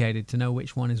complicated to know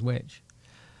which one is which.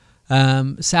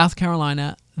 South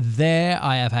Carolina, there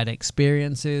I have had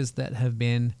experiences that have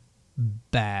been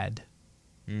bad.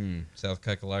 South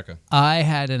Kakalaka. I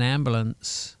had an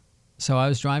ambulance. So I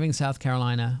was driving South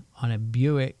Carolina on a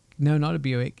Buick. No, not a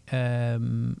Buick.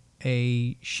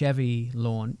 A Chevy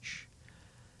launch.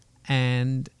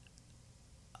 And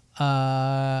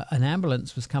an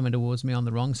ambulance was coming towards me on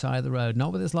the wrong side of the road.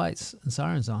 Not with its lights and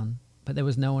sirens on, but there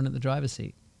was no one at the driver's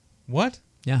seat. What?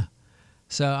 Yeah.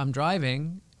 So I'm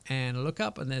driving, and I look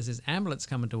up, and there's this ambulance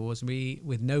coming towards me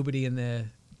with nobody in the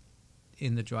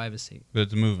driver's seat. But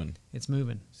it's moving. It's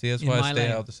moving. See, that's why I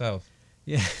stay out the south.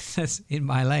 Yeah, that's in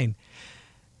my lane.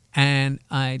 And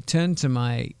I turn to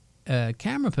my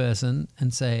camera person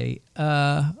and say,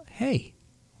 hey,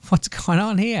 what's going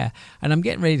on here? And I'm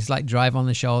getting ready to like drive on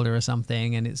the shoulder or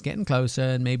something, and it's getting closer,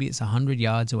 and maybe it's 100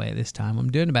 yards away at this time.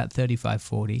 I'm doing about 35,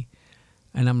 40.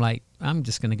 And I'm like, I'm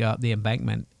just going to go up the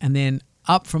embankment. And then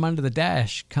up from under the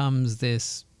dash comes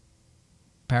this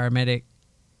paramedic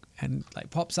and like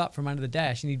pops up from under the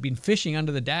dash. And he'd been fishing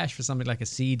under the dash for something like a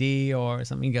CD or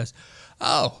something. He goes,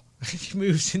 oh, he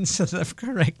moves into the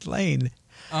correct lane.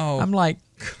 Oh, I'm like,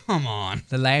 come on.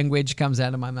 The language comes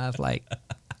out of my mouth like,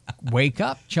 wake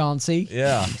up, Chauncey.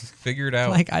 Yeah, figure it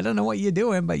out. Like, I don't know what you're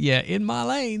doing, but you're in my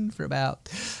lane for about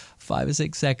 5 or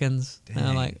 6 seconds. Dang. And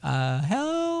I'm like,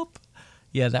 help.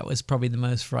 Yeah, that was probably the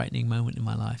most frightening moment in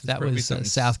my life. That was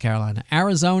South Carolina.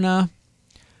 Arizona,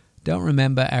 don't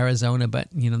remember Arizona, but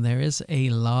there is a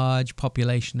large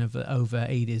population of over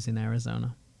 80s in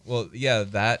Arizona. Well, yeah,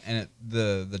 that and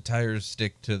the tires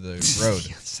stick to the road,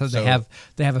 so they have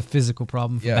a physical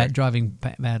problem for driving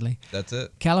badly. That's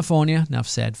it. California, enough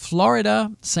said.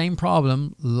 Florida, same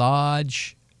problem.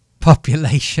 Large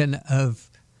population of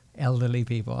elderly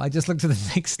people. I just looked at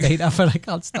the next state up and I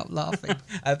can't stop laughing.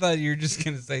 I thought you were just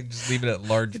going to say just leave it at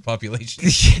large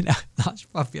population.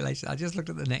 Large population. I just looked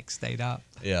at the next state up.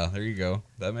 Yeah, there you go.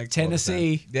 That makes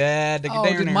Tennessee. Yeah. Did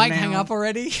Mike hang up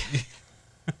already?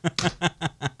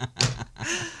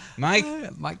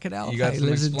 Mike Cadell. You got some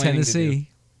lives in explaining Tennessee.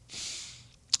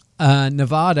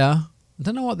 Nevada. I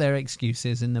don't know what their excuse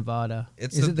is in Nevada.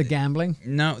 Is it the gambling?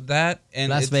 No, that and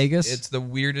Las Vegas. It's the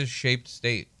weirdest shaped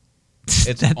state.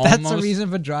 It's that's a reason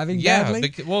for driving badly?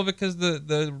 Because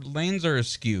the lanes are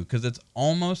askew because it's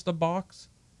almost a box,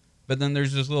 but then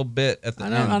there's this little bit at the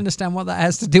end. I don't understand what that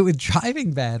has to do with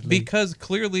driving badly. Because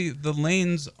clearly the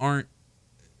lanes aren't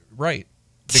right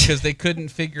because they couldn't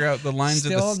figure out the lines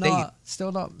of the state.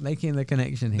 Still not making the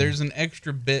connection here. There's an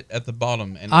extra bit at the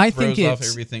bottom and it throws off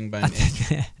everything by an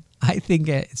inch. I think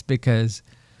it's because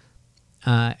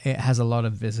it has a lot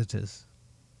of visitors.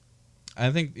 I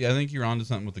think you're onto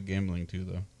something with the gambling too,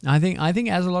 though. I think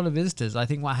it has a lot of visitors. I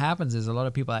think what happens is a lot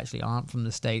of people actually aren't from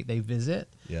the state. They visit.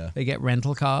 Yeah. They get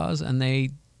rental cars and they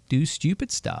do stupid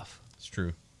stuff. It's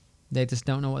true. They just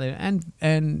don't know what they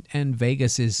and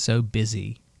Vegas is so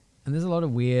busy, and there's a lot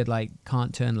of weird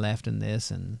can't turn left and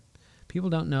this and. People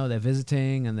don't know they're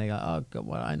visiting, and they go, "Oh, God,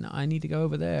 well, I need to go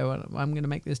over there. Well, I'm going to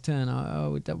make this turn.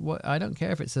 I don't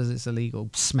care if it says it's illegal.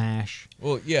 Smash."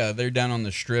 Well, yeah, they're down on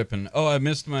the strip, and I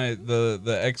missed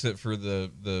the exit for the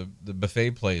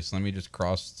buffet place. Let me just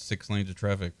cross 6 lanes of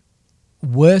traffic.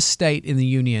 Worst state in the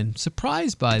union.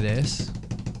 Surprised by this.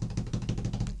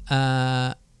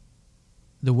 The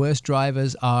worst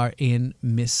drivers are in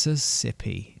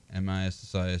Mississippi.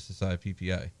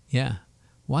 MISSI Yeah.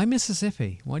 Why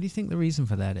Mississippi? Why do you think the reason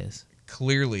for that is?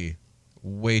 Clearly,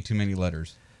 way too many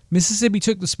letters. Mississippi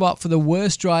took the spot for the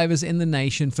worst drivers in the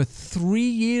nation for 3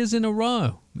 years in a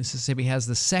row. Mississippi has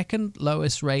the second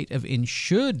lowest rate of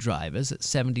insured drivers at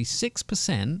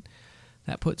 76%.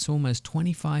 That puts almost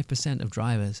 25% of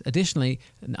drivers, additionally,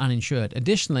 uninsured.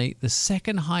 Additionally, the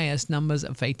second highest numbers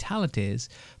of fatalities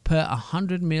per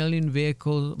 100 million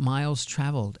vehicle miles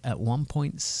traveled at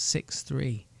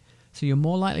 1.63. So you're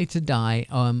more likely to die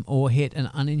or hit an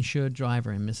uninsured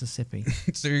driver in Mississippi.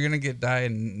 So you're going to die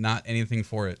and not anything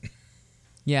for it.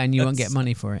 Yeah, and you won't get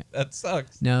money for it. That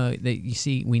sucks. No, you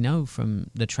see, we know from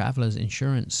the travelers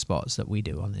insurance spots that we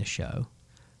do on this show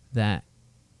that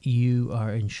you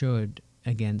are insured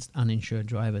against uninsured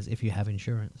drivers if you have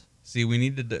insurance. See, we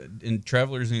need to, and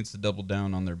Travelers needs to double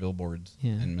down on their billboards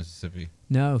in Mississippi.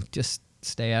 No, just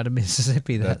stay out of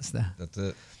Mississippi. That's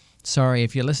it. Sorry,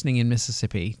 if you're listening in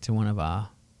Mississippi to one of our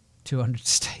 200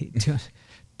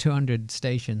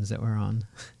 stations that we're on.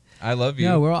 I love you.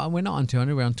 No, we're not on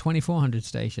 200. We're on 2,400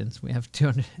 stations. We have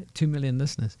 2 million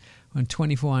listeners. We're on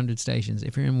 2,400 stations.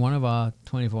 If you're in one of our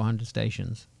 2,400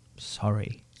 stations,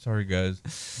 sorry. Sorry,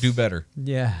 guys. Do better.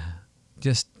 Yeah.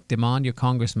 Just demand your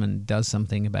congressman does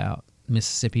something about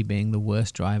Mississippi being the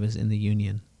worst drivers in the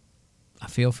union. I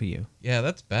feel for you. Yeah,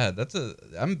 that's bad.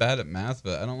 I'm bad at math,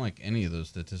 but I don't like any of those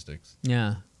statistics.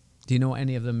 Yeah. Do you know what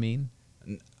any of them mean?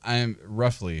 I'm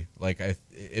roughly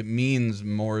it means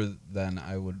more than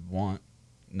I would want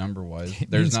number-wise.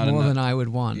 There's not more than I would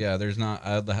want. Yeah, there's not.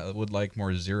 I would like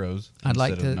more zeros of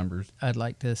numbers. I'd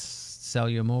like to sell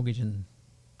you a mortgage, and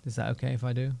is that okay if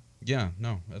I do? Yeah,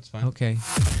 no, that's fine. Okay.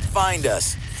 Find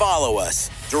us, follow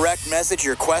us, direct message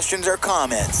your questions or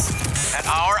comments at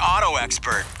Our Auto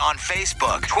Expert on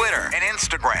Facebook, Twitter, and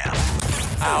Instagram.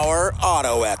 Our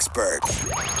Auto Expert.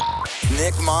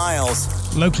 Nick Miles.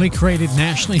 Locally created,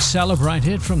 nationally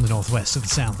celebrated from the northwest to the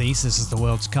southeast. This is the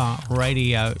World's Car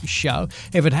Radio Show.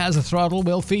 If it has a throttle,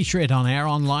 we'll feature it on air,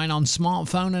 online, on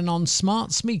smartphone, and on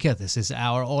smart speaker. This is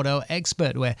Our Auto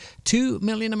Expert, where 2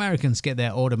 million Americans get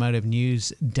their automotive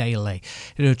news daily.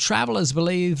 Travelers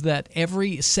believe that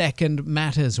every second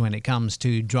matters when it comes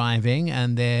to driving,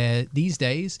 and these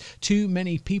days, too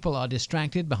many people are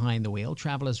distracted behind the wheel.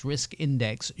 Travelers' Risk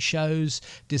Index shows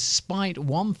despite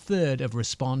 1/3 of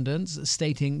respondents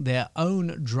stating their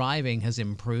own driving has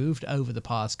improved over the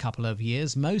past couple of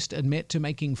years, most admit to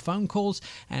making phone calls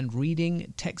and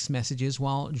reading text messages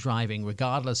while driving.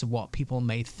 Regardless of what people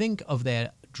may think of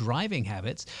their driving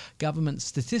habits, government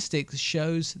statistics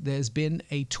shows there's been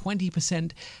a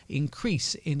 20%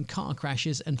 increase in car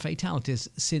crashes and fatalities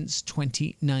since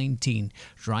 2019.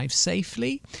 Drive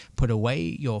safely, put away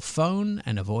your phone,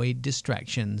 and avoid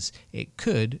distractions. It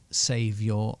could save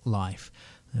your life.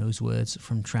 Those words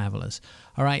from Travelers.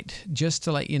 All right, just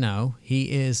to let you know, he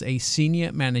is a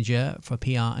senior manager for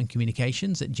PR and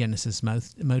communications at Genesis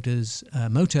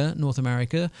Motor North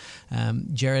America.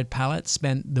 Jared Pallett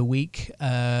spent the week,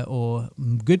 or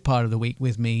good part of the week,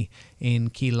 with me in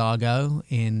Key Largo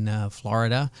in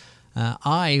Florida.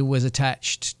 I was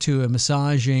attached to a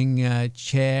massaging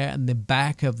chair in the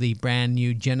back of the brand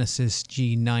new Genesis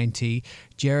G90.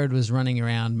 Jared was running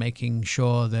around making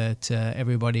sure that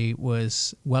everybody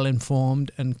was well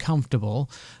informed and comfortable,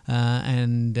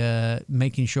 and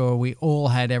making sure we all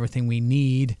had everything we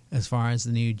need as far as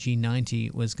the new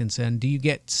G90 was concerned. Do you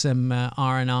get some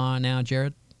R&R now,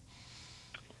 Jared?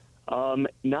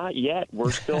 Not yet.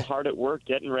 We're still hard at work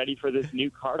getting ready for this new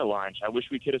car to launch. I wish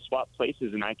we could have swapped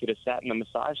places and I could have sat in the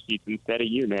massage seats instead of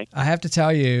you, Nick. I have to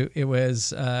tell you, it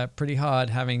was pretty hard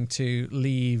having to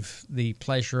leave the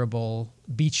pleasurable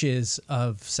beaches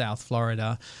of South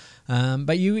Florida.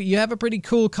 But you have a pretty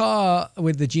cool car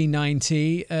with the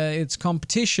G90. Its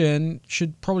competition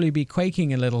should probably be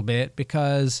quaking a little bit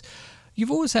because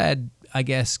you've always had, I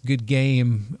guess, good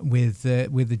game with the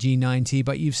G90,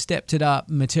 but you've stepped it up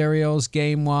materials,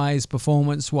 game-wise,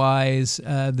 performance-wise.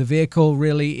 The vehicle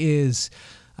really is,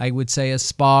 I would say, a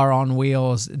spar on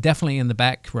wheels, definitely in the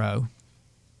back row.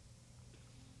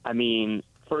 I mean,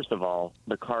 first of all,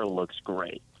 the car looks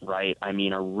great, right? I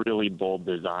mean, a really bold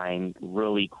design,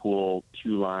 really cool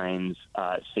two lines,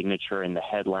 signature in the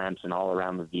headlamps and all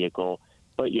around the vehicle.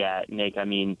 But yeah, Nick, I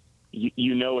mean,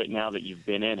 you know it now that you've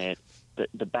been in it.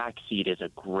 The back seat is a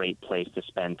great place to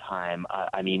spend time.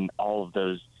 I mean, all of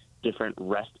those different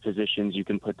rest positions you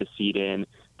can put the seat in,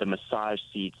 the massage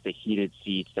seats, the heated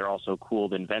seats, they're also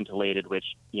cooled and ventilated, which,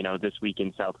 you know, this week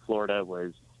in South Florida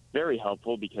was very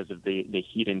helpful because of the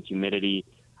heat and humidity.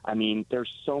 I mean,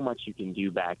 there's so much you can do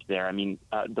back there. I mean,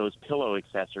 those pillow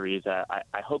accessories,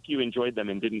 I hope you enjoyed them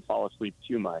and didn't fall asleep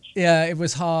too much. Yeah, it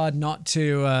was hard not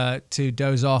to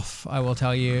doze off, I will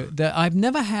tell you. I've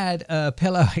never had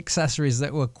pillow accessories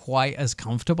that were quite as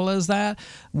comfortable as that.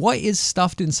 What is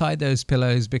stuffed inside those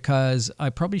pillows? Because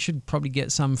I should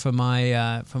get some for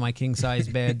my king-size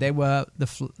bed. They were the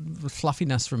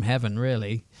fluffiness from heaven,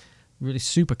 really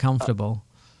super comfortable.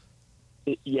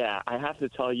 Yeah, I have to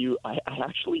tell you, I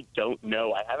actually don't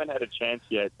know. I haven't had a chance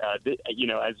yet. You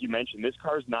know, as you mentioned, this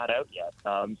car's not out yet.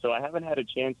 So I haven't had a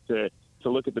chance to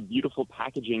look at the beautiful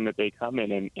packaging that they come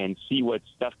in and see what's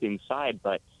stuffed inside.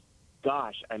 But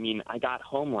gosh, I mean, I got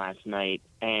home last night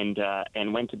and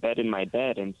went to bed in my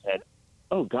bed and said,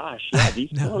 oh gosh, yeah,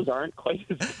 these pillows aren't quite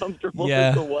as comfortable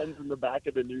as the ones in the back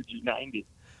of the new G90.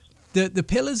 The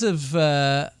pillars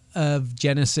of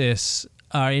Genesis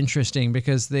are interesting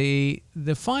because the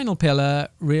final pillar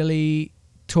really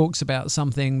talks about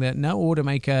something that no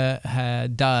automaker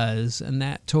does, and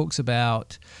that talks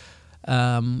about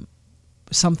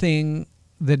something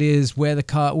that is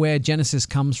where Genesis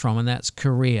comes from, and that's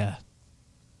Korea.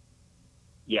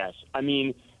 Yes, I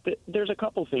mean, there's a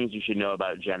couple things you should know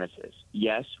about Genesis.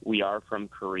 Yes, we are from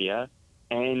Korea,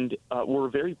 and we're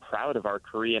very proud of our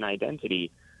Korean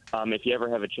identity. If you ever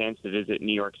have a chance to visit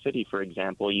New York City, for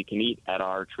example, you can eat at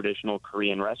our traditional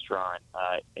Korean restaurant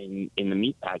in the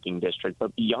meatpacking district.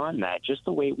 But beyond that, just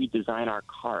the way we design our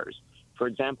cars. For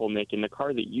example, Nick, in the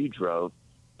car that you drove,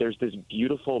 there's this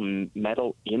beautiful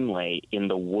metal inlay in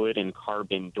the wood and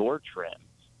carbon door trim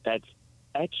that's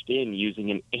etched in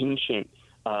using an ancient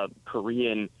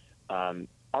Korean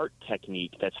art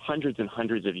technique that's hundreds and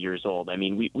hundreds of years old. I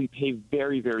mean, we pay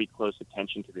very, very close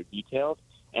attention to the details.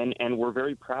 And we're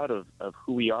very proud of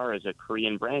who we are as a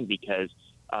Korean brand because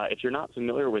if you're not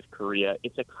familiar with Korea,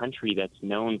 it's a country that's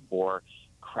known for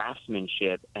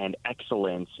craftsmanship and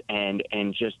excellence and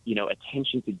just, you know,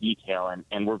 attention to detail.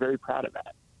 And we're very proud of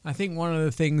that. I think one of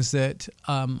the things that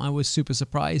I was super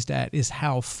surprised at is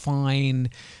how fine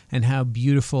and how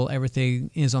beautiful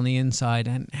everything is on the inside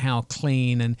and how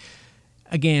clean. And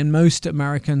again, most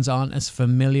Americans aren't as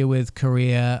familiar with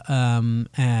Korea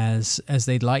as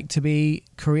they'd like to be.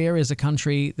 Korea is a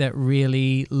country that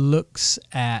really looks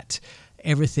at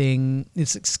everything.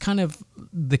 It's kind of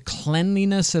the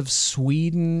cleanliness of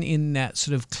Sweden in that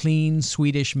sort of clean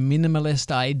Swedish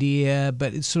minimalist idea,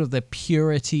 but it's sort of the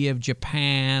purity of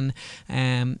Japan.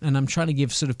 And I'm trying to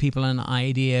give sort of people an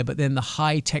idea, but then the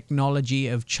high technology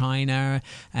of China,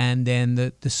 and then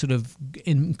the sort of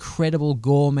incredible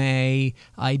gourmet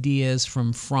ideas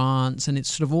from France, and it's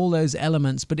sort of all those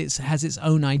elements, but it has its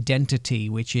own identity,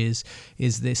 which is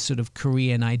this sort of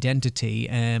Korean identity,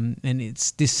 and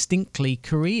it's distinctly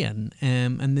Korean,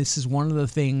 and this is one of the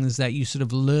things that you sort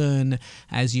of learn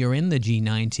as you're in the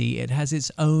G90. It has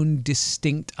its own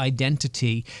distinct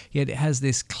identity, yet it has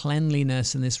this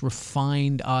cleanliness and this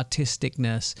refined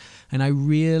artisticness, and I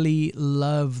really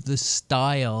love the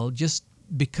style just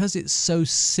because it's so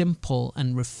simple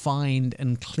and refined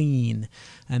and clean,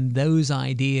 and those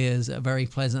ideas are very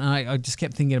pleasant. And I just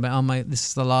kept thinking about, this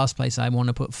is the last place I want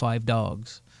to put 5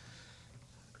 dogs.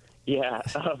 Yeah,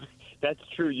 that's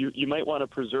true. You might want to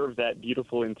preserve that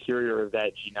beautiful interior of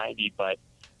that G90, but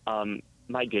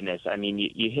my goodness, I mean,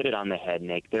 you hit it on the head,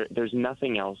 Nick. There's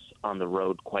nothing else on the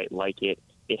road quite like it.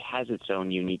 It has its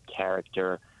own unique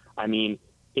character. I mean,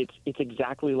 it's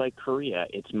exactly like Korea.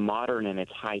 It's modern and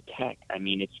it's high tech. I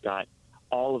mean, it's got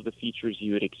all of the features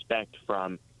you would expect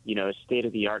from, a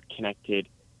state-of-the-art connected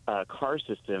car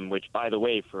system, which, by the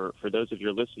way, for those of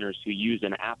your listeners who use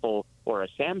an Apple or a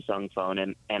Samsung phone,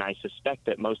 and I suspect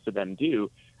that most of them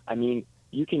do, I mean,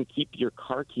 you can keep your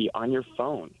car key on your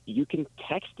phone. You can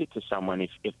text it to someone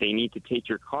if they need to take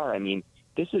your car. I mean,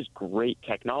 this is great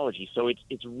technology. So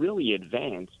it's really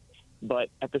advanced, but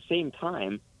at the same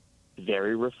time,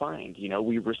 very refined.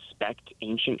 We respect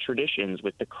ancient traditions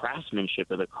with the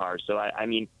craftsmanship of the car. So, I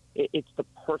mean, it's the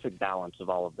perfect balance of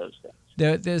all of those things.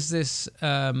 There's this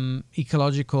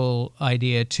ecological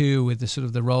idea, too, with the sort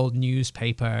of the rolled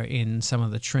newspaper in some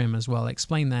of the trim as well.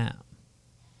 Explain that.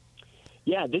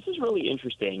 Yeah, this is really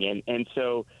interesting. And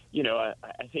so,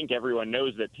 I think everyone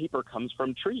knows that paper comes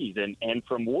from trees and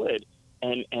from wood.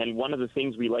 And one of the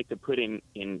things we like to put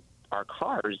in our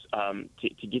cars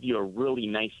to give you a really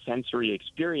nice sensory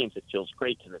experience, it feels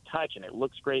great to the touch and it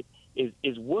looks great,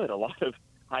 is wood. A lot of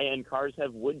high-end cars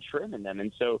have wood trim in them.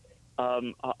 And so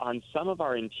on some of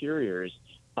our interiors,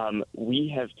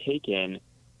 we have taken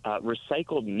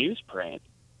recycled newsprint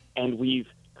and we've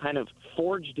kind of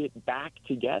forged it back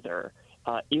together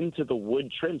into the wood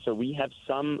trim. So we have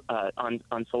some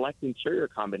on select interior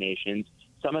combinations,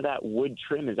 some of that wood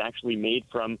trim is actually made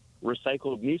from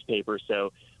recycled newspaper.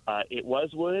 So it was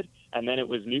wood, and then it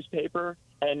was newspaper,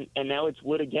 and now it's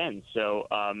wood again. So,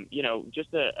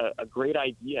 just a great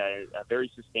idea, a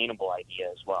very sustainable idea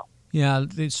as well. Yeah,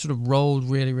 it's sort of rolled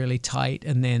really, really tight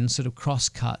and then sort of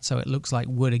cross-cut, so it looks like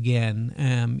wood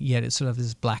again, yet it's sort of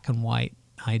this black and white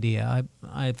idea.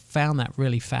 I found that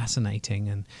really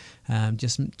fascinating, and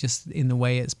just in the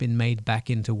way it's been made back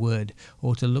into wood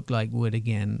or to look like wood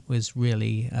again was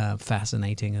really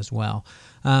fascinating as well.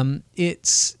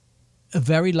 It's a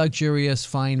very luxurious,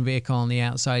 fine vehicle on the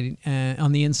outside,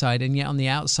 on the inside, and yet on the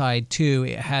outside too,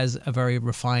 it has a very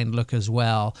refined look as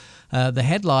well. The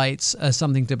headlights are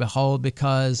something to behold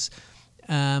because,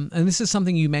 and this is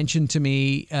something you mentioned to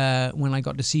me when I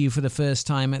got to see you for the first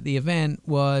time at the event,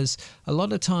 was a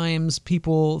lot of times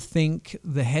people think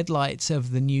the headlights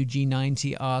of the new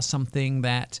G90 are something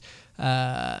that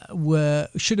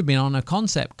should have been on a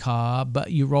concept car,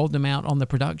 but you rolled them out on the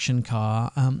production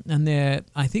car, and they're,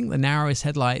 I think, the narrowest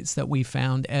headlights that we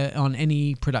found on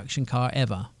any production car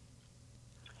ever.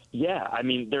 Yeah, I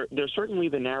mean, they're certainly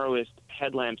the narrowest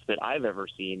headlamps that I've ever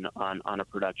seen on a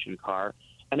production car.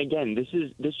 And again, this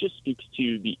just speaks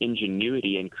to the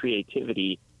ingenuity and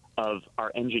creativity of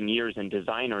our engineers and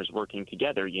designers working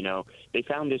together. They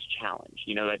found this challenge.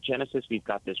 At Genesis, we've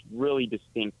got this really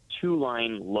distinct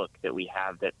two-line look that we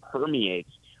have that permeates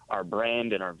our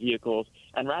brand and our vehicles.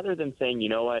 And rather than saying,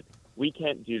 we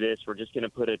can't do this, we're just going to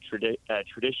put a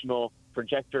traditional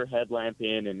projector headlamp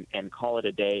in and call it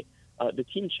a day, the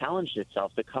team challenged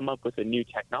itself to come up with a new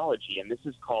technology, and this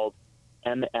is called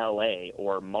MLA,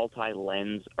 or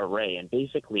multi-lens array. And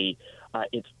basically,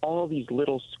 it's all these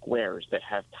little squares that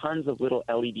have tons of little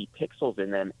LED pixels in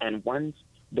them, and once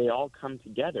they all come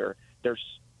together, they're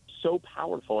so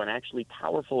powerful, and actually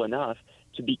powerful enough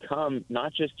to become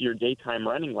not just your daytime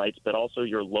running lights, but also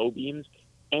your low beams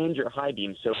and your high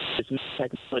beams. So this new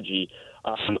technology,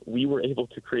 we were able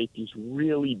to create these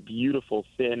really beautiful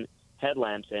thin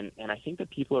headlamps, and I think that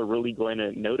people are really going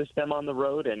to notice them on the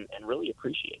road and really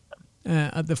appreciate them.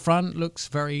 At the front looks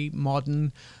very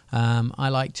modern. I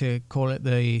like to call it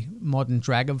the modern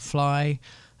Dragonfly.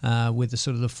 with the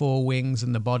sort of the four wings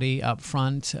and the body up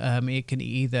front. It can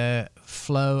either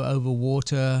flow over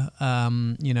water,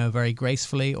 very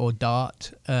gracefully, or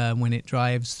dart when it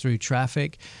drives through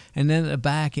traffic. And then at the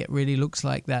back, it really looks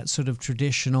like that sort of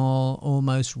traditional,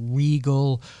 almost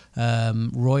regal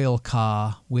royal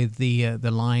car with the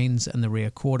lines and the rear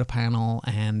quarter panel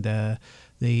and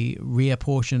the rear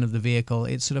portion of the vehicle.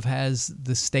 It sort of has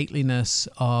the stateliness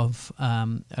of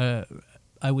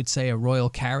I would say a royal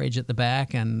carriage at the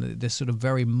back, and this sort of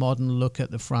very modern look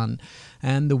at the front.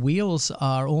 And the wheels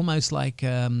are almost like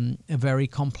a very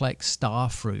complex star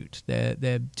fruit.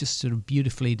 They're just sort of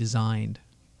beautifully designed.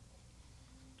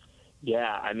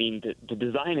 Yeah, I mean, the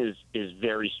design is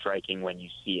very striking when you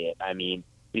see it. I mean,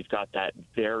 we've got that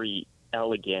very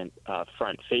elegant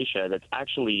front fascia that's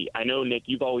actually, I know, Nick,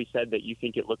 you've always said that you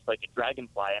think it looks like a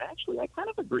dragonfly, and actually I kind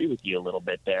of agree with you a little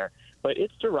bit there. But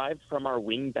it's derived from our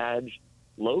wing badge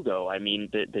logo. I mean,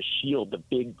 the shield, the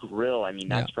big grill, I mean,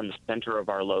 that's from the center of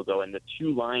our logo, and the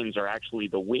two lines are actually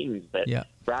the wings that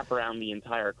wrap around the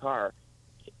entire car.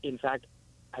 In fact,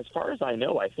 as far as I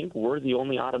know, I think we're the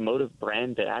only automotive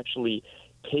brand that actually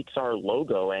takes our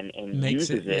logo and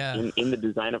uses it in the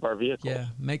design of our vehicle. Yeah,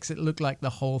 makes it look like the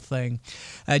whole thing.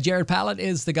 Jared Pallett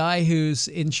is the guy who's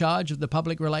in charge of the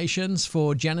public relations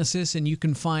for Genesis, and you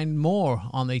can find more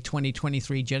on the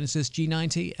 2023 Genesis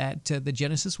G90 at the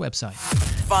Genesis website.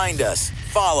 Find us,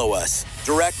 follow us,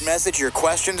 direct message your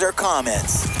questions or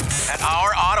comments at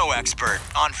Our Auto Expert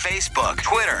on Facebook,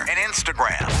 Twitter, and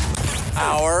Instagram.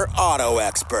 Our Auto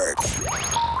Expert.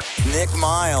 Nick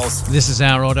Miles. This is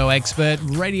Our Auto Expert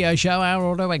radio show. Our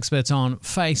Auto Experts on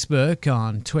Facebook,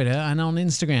 on Twitter, and on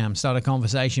Instagram. Start a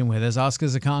conversation with us. Ask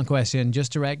us a car question.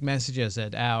 Just direct messages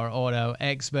at Our Auto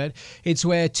Expert. It's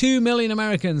where 2 million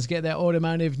Americans get their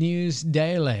automotive news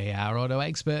daily.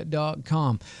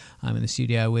 OurAutoExpert.com. I'm in the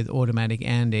studio with Automatic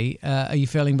Andy. Are you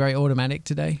feeling very automatic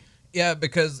today? Yeah,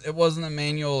 because it wasn't a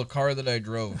manual car that I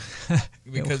drove.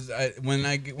 Because when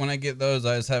I get those,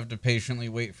 I just have to patiently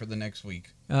wait for the next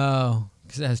week. Oh,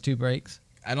 because it has two brakes?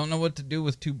 I don't know what to do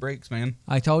with two brakes, man.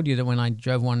 I told you that when I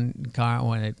drove one car,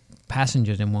 when I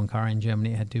passengered in one car in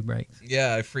Germany, it had two brakes.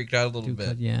 Yeah, I freaked out a little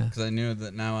bit. Yeah. Because I knew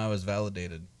that now I was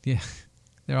validated. Yeah,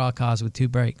 there are cars with two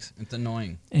brakes. It's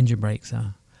annoying. Engine brakes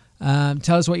are.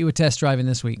 Tell us what you were test driving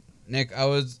this week. Nick, I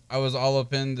was all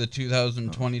up in the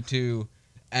 2022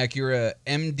 Acura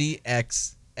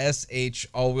MDX SH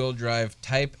all-wheel drive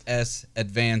Type S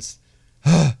Advance.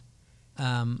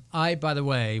 I, by the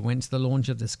way, went to the launch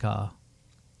of this car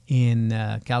in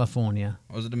California.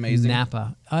 Was it amazing?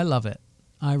 Napa. I love it.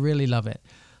 I really love it.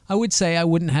 I would say I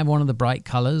wouldn't have one of the bright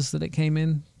colors that it came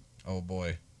in. Oh,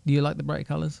 boy. Do you like the bright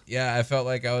colors? Yeah, I felt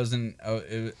like I was in,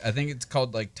 I think it's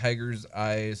called like Tiger's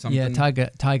Eye something. Yeah,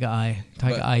 Tiger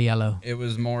Eye yellow. It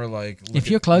was more like...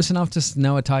 If you're close enough to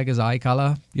know a tiger's eye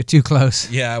color, you're too close.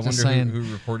 Yeah, I wonder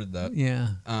who reported that. Yeah.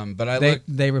 But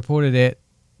they reported it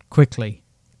quickly.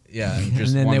 Yeah, and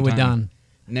then they were done.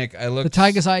 Nick, I looked... The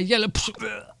tiger's eye yellow.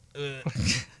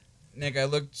 Nick, I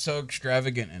looked so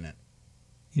extravagant in it.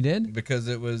 You did? Because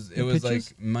it was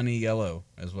like money yellow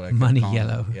is what I Money call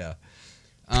yellow. it. Yeah.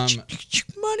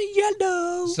 Money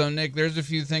yellow. So Nick, there's a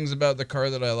few things about the car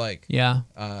that I like. Yeah.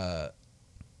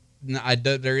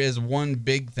 There is one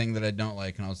big thing that I don't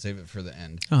like, and I'll save it for the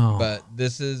end. Oh. But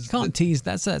this is... Can't tease.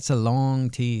 That's a long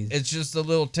tease. It's just a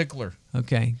little tickler.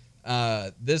 Okay.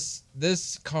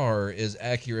 This car is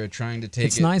Acura trying to take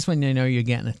It's nice when you know you're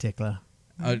getting a tickler.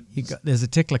 There's a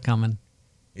tickler coming.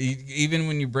 Even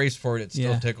when you brace for it, it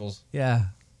still tickles. Yeah.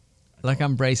 Like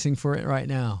I'm bracing for it right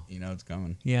now. You know it's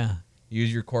coming. Yeah.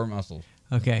 Use your core muscles.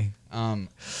 Okay.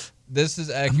 This is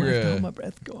Acura. I'm going to hold my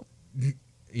breath. Go on.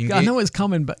 I know it's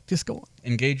coming, but just go on.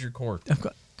 Engage your core. I've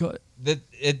got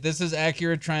it. This is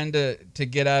Acura trying to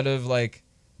get out of like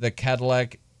the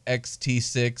Cadillac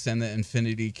XT6 and the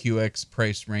Infiniti QX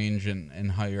price range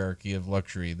and hierarchy of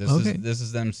luxury. This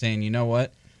is them saying, you know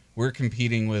what? We're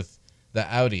competing with the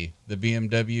Audi, the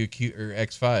BMW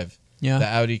X5, the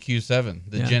Audi Q7,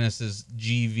 the Genesis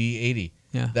GV80.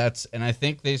 Yeah. And I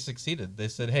think they succeeded. They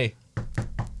said, "Hey,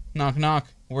 knock knock,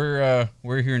 we're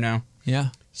here now." Yeah.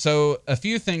 So a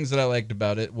few things that I liked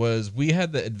about it was we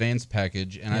had the Advanced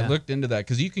package, and I looked into that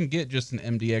because you can get just an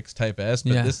MDX Type S,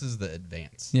 but this is the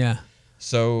Advance. Yeah.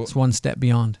 So it's one step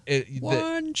beyond.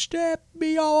 One step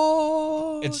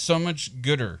beyond. It's so much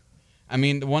gooder. I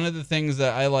mean, one of the things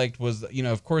that I liked was,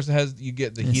 of course, you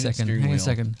get the heated steering wheel. Hang a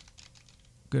second.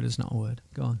 Good is not a word.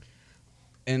 Go on.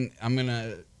 And I'm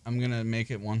gonna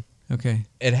make it one. Okay.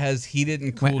 It has heated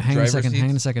and cooled driver's seats.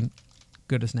 Hang a second.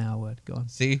 Good is now a word. Go on.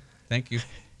 See? Thank you.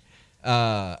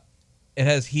 It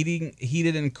has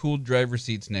heated and cooled driver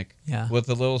seats, Nick. Yeah. With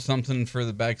a little something for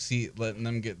the back seat, letting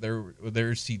them get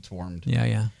their seats warmed.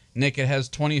 Yeah. Nick, it has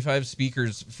 25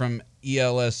 speakers from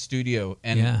ELS Studio,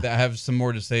 and Yeah. I have some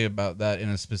more to say about that in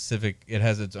a specific. It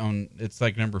has its own. It's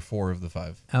like number 4 of the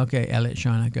 5. Okay, Elliot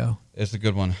Shiner, go. It's a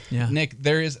good one. Yeah. Nick,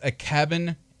 there is a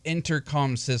cabin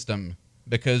intercom system,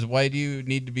 because why do you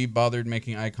need to be bothered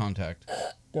making eye contact?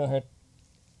 Go ahead.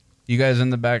 You guys in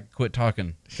the back, quit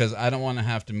talking, because I don't want to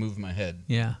have to move my head.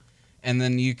 Yeah. And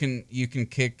then you can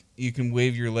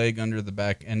wave your leg under the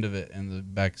back end of it, and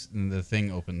the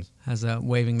thing opens. Has a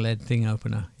waving lead thing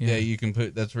opener. Yeah, you can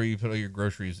that's where you put all your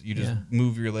groceries. You just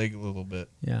move your leg a little bit.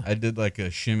 Yeah. I did like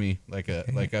a shimmy, like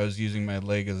I was using my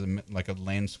leg as a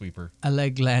land sweeper. A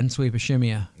leg land sweeper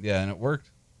shimmier. Yeah, and it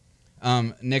worked.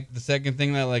 Nick, the second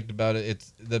thing that I liked about it,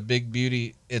 it's the big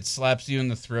beauty. It slaps you in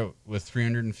the throat with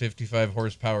 355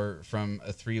 horsepower from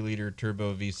a 3-liter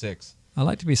turbo V6. I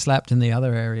like to be slapped in the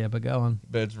other area, but go on.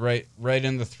 But it's right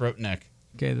in the throat neck.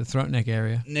 Okay, the throat neck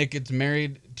area. Nick, it's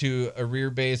married to a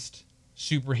rear-based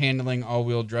super handling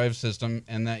all-wheel drive system,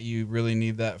 and that you really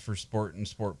need that for Sport and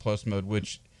Sport Plus mode,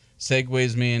 which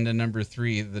segues me into number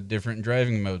 3, the different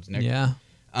driving modes, Nick. Yeah.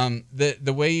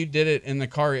 The way you did it in the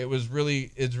car, it's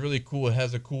really cool. It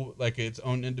has a cool, like, its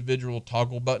own individual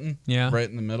toggle button right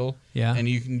in the middle. Yeah. And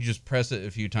you can just press it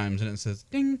a few times and it says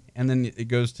ding, and then it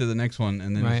goes to the next one,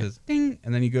 and then it says ding,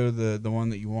 and then you go to the one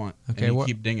that you want. Okay, and you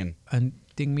keep dinging. And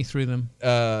ding me through them.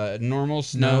 Normal,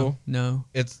 snow. No.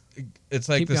 It's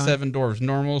like Keep the going. 7 doors.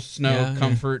 Normal, snow,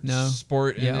 comfort,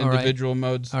 Sport, and individual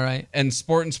modes. All right. And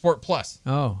Sport and Sport Plus.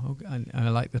 Oh, okay. I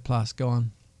like the plus. Go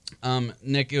on.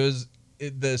 Nick,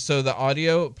 the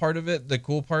audio part of it, the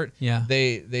cool part. Yeah.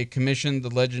 They commissioned the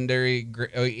legendary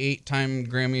 8-time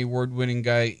Grammy award-winning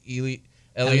guy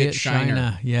Elliot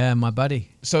Shiner. Yeah, my buddy.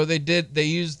 So they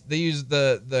used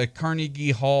the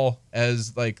Carnegie Hall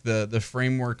as like the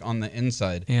framework on the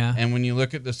inside. Yeah. And when you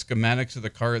look at the schematics of the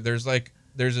car, there's a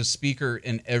speaker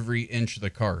in every inch of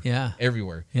the car. Yeah.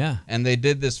 Everywhere. Yeah. And they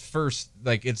did this first,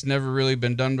 like it's never really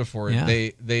been done before. Yeah.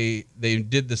 They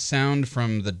did the sound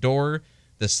from the door,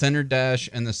 the center dash,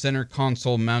 and the center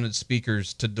console mounted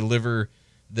speakers to deliver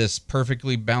this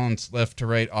perfectly balanced left to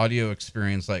right audio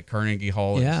experience like Carnegie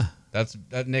Hall is. Yeah.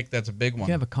 Nick, that's a big one.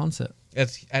 You have a concert.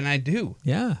 And I do.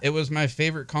 Yeah. It was my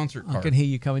favorite concert car. I can hear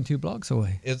you coming 2 blocks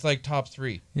away. It's like top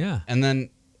 3. Yeah. And then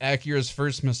Acura's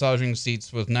first massaging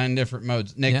seats with 9 different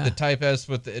modes. Nick, the Type S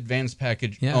with the advanced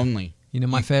package only. You know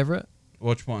my favorite?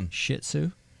 Which one? Shih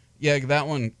Tzu. Yeah, that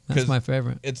one. That's my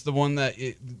favorite. It's the one that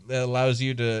allows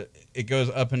you to. It goes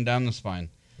up and down the spine.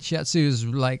 Shih Tzu is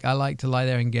like, I like to lie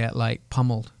there and get like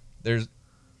pummeled.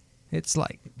 It's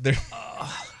like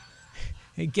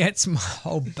it gets my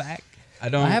whole back. I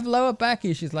have lower back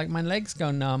issues. Like my legs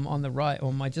go numb on the right,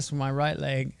 or my right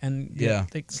leg, and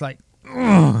it's like.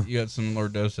 You got some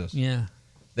lordosis. Yeah.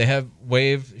 They have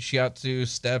Wave, Shiatsu,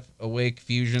 Step, Awake,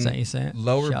 Fusion, Is that you say it?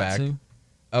 lower Shiatsu? back,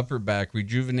 upper back,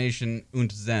 Rejuvenation,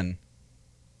 und Zen.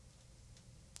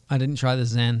 I didn't try the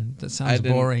Zen. That sounds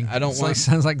boring.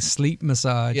 Sounds like sleep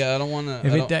massage. Yeah, I don't want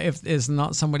to. If it's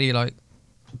not somebody like,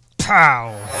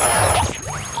 pow.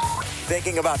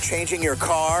 Thinking about changing your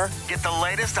car? Get the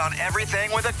latest on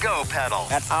everything with a Go pedal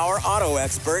at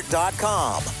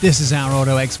OurAutoExpert.com. This is Our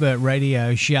Auto Expert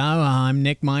Radio Show. I'm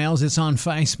Nick Miles. It's on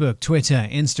Facebook, Twitter,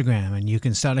 Instagram, and you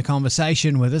can start a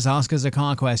conversation with us. Ask us a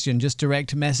car question. Just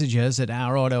direct message us at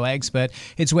Our Auto Expert.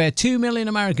 It's where 2 million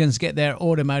Americans get their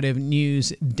automotive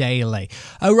news daily.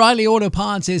 O'Reilly Auto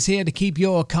Parts is here to keep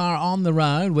your car on the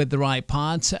road with the right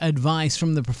parts, advice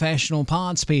from the professional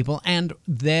parts people, and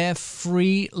their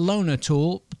free loaner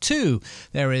tool too.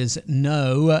 There is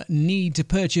no need to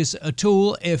purchase a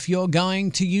tool if you're going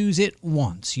to use it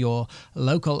once. Your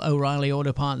local O'Reilly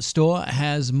Auto Parts store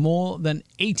has more than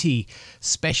 80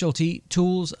 specialty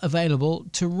tools available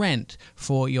to rent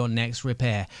for your next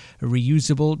repair.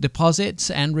 Reusable deposits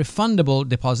and refundable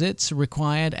deposits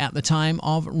required at the time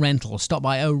of rental. Stop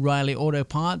by O'Reilly Auto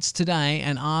Parts today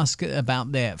and ask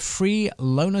about their free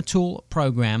loaner tool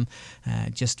program.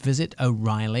 Just visit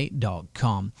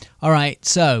O'Reilly.com. All right,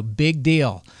 so big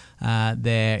deal.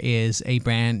 There is a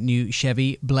brand new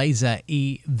Chevy Blazer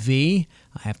EV.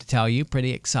 I have to tell you,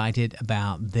 pretty excited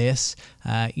about this.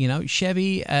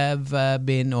 Chevy have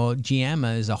been, or GM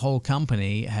as a whole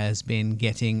company, has been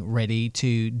getting ready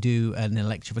to do an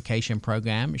electrification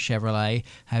program. Chevrolet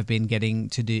have been getting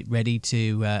ready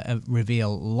to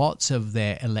reveal lots of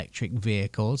their electric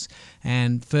vehicles.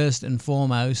 And first and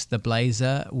foremost, the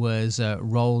Blazer was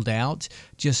rolled out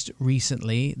just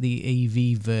recently, the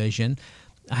EV version.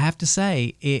 I have to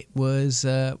say, it was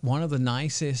one of the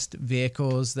nicest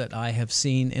vehicles that I have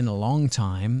seen in a long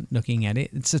time, looking at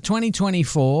it. It's a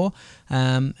 2024,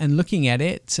 and looking at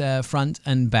it front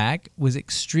and back, was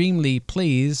extremely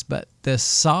pleased, but the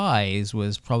size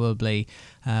was probably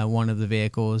one of the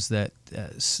vehicles that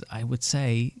I would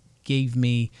say gave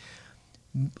me,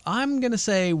 I'm going to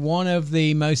say, one of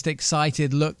the most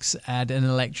excited looks at an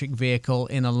electric vehicle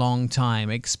in a long time.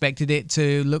 Expected it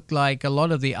to look like a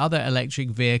lot of the other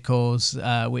electric vehicles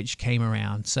which came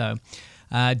around. So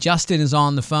Justin is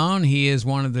on the phone. He is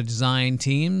one of the design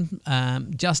team.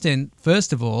 Justin,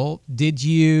 first of all, did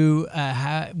you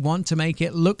want to make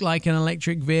it look like an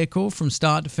electric vehicle from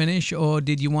start to finish, or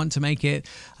did you want to make it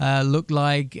look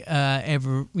like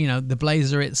the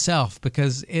Blazer itself?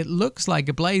 Because it looks like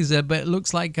a Blazer, but it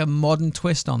looks like a modern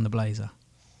twist on the Blazer.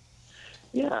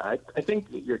 Yeah, I think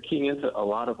you're keying into a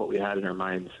lot of what we had in our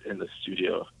minds in the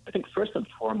studio. I think first and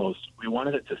foremost, we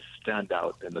wanted it to stand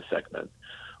out in the segment.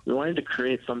 We wanted to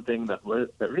create something that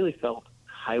really felt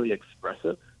highly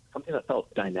expressive, something that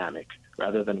felt dynamic,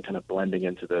 rather than kind of blending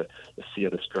into the sea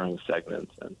of the strong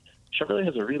segments. And Chevrolet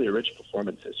has a really rich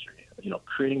performance history,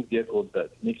 creating vehicles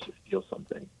that makes you feel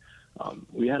something.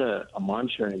 We had a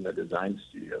mantra in the design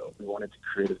studio. We wanted to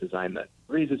create a design that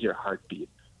raises your heartbeat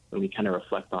when we kind of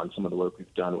reflect on some of the work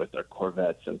we've done with our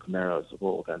Corvettes and Camaros of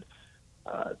old. And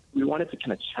we wanted to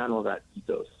kind of channel that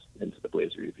ethos into the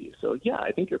Blazer EV. So yeah,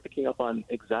 I think you're picking up on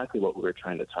exactly what we were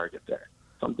trying to target there.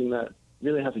 Something that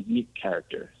really has a unique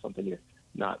character, something you're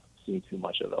not seeing too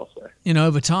much of elsewhere.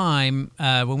 Over time,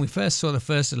 when we first saw the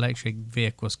first electric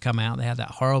vehicles come out, they had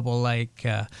that horrible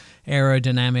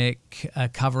aerodynamic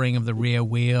covering of the rear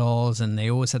wheels, and they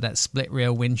always had that split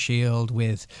rear windshield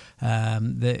with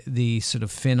the sort of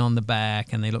fin on the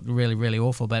back, and they looked really, really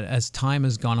awful. But as time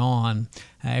has gone on,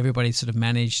 everybody sort of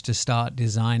managed to start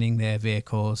designing their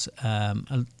vehicles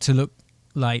to look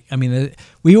like,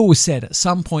 we always said at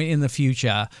some point in the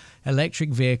future, electric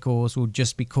vehicles will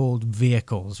just be called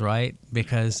vehicles, right?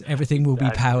 Because everything will be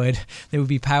powered. They will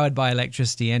be powered by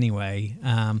electricity anyway,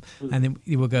 and then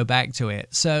you will go back to it.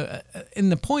 So, in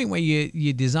the point where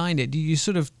you designed it, do you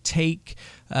sort of take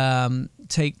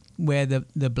where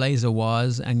the Blazer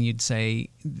was, and you'd say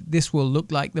this will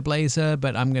look like the Blazer,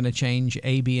 but I'm going to change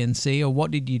A, B, and C, or what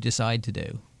did you decide to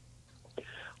do?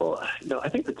 Well, I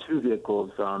think the two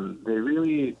vehicles, they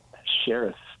really share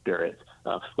a spirit.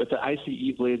 With the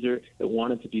ICE Blazer, it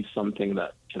wanted to be something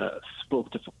that kind of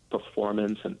spoke to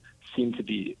performance and seemed to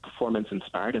be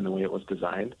performance-inspired in the way it was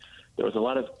designed. There was a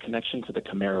lot of connection to the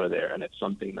Camaro there, and it's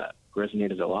something that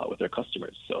resonated a lot with our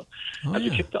customers. So as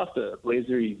we kicked off the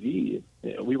Blazer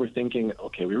EV, we were thinking,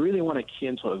 okay, we really want to key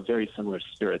into a very similar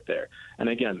spirit there. And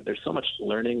again, there's so much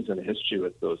learnings and history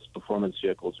with those performance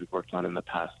vehicles we've worked on in the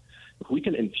past. If we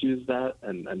can infuse that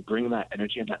and bring that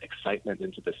energy and that excitement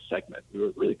into this segment, we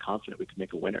were really confident we could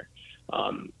make a winner.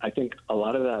 I think a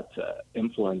lot of that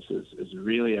influence is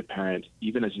really apparent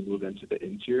even as you move into the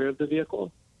interior of the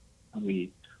vehicle.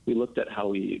 We looked at how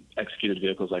we executed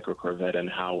vehicles like our Corvette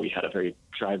and how we had a very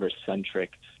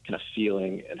driver-centric kind of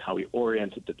feeling and how we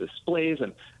oriented the displays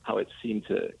and how it seemed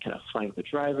to kind of flank the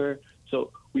driver.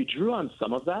 So we drew on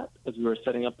some of that as we were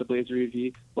setting up the Blazer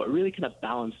EV, but really kind of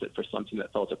balanced it for something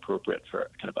that felt appropriate for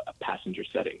kind of a passenger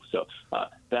setting. So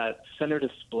that center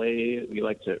display, we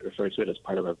like to refer to it as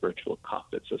part of our virtual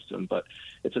cockpit system, but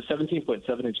it's a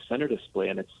 17.7-inch center display,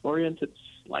 and it's oriented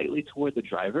slightly toward the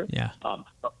driver. Yeah.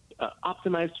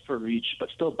 Optimized for reach, but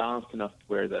still balanced enough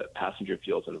where the passenger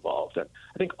feels involved. And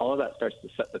I think all of that starts to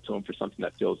set the tone for something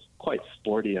that feels quite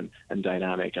sporty and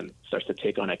dynamic, and starts to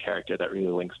take on a character that really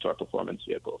links to our performance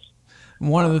vehicles.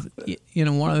 One of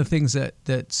the things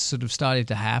that sort of started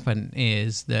to happen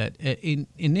is that in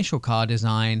initial car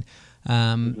design,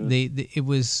 it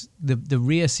was the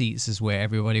rear seats is where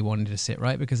everybody wanted to sit,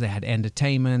 right? Because they had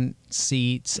entertainment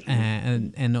seats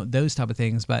and those type of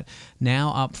things. But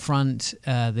now up front,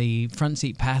 the front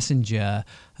seat passenger,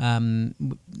 a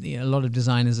lot of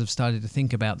designers have started to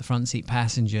think about the front seat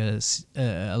passengers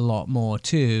a lot more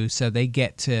too. So they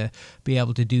get to be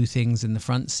able to do things in the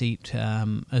front seat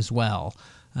as well.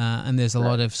 And there's a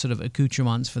lot of sort of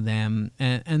accoutrements for them,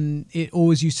 and it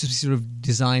always used to be sort of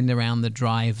designed around the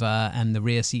driver and the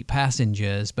rear seat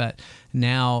passengers, but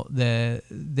now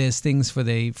there's things for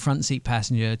the front seat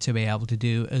passenger to be able to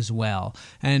do as well.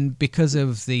 And because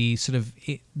of the sort of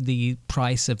the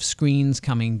price of screens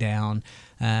coming down,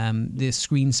 the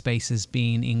screen space has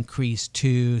been increased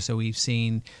too. So we've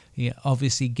seen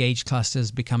obviously gauge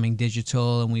clusters becoming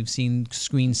digital, and we've seen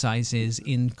screen sizes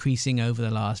increasing over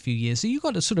the last few years. So you've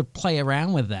got to sort of play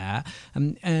around with that.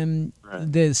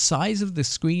 the size of the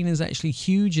screen is actually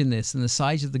huge in this, and the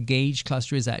size of the gauge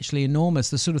cluster is actually enormous,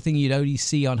 the sort of thing you'd only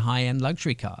see on high-end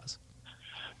luxury cars.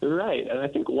 Right, and I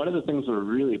think one of the things we're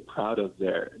really proud of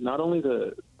there, not only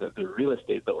the real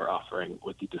estate that we're offering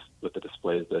with the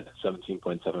displays, the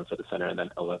 17.7 for the center and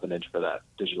then 11-inch for that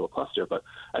digital cluster, but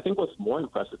I think what's more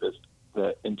impressive is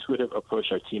the intuitive approach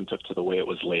our team took to the way it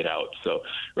was laid out. So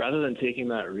rather than taking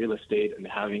that real estate and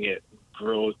having it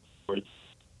grow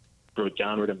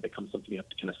downward and become something you have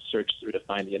to kind of search through to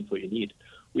find the info you need,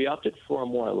 we opted for a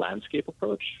more landscape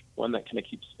approach, one that kind of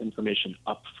keeps information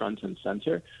up front and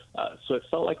center. So it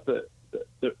felt like the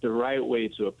right way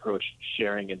to approach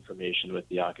sharing information with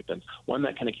the occupants, one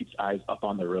that kind of keeps eyes up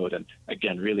on the road and,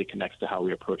 again, really connects to how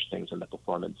we approach things in the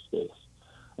performance space.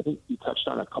 I think you touched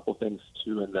on a couple things,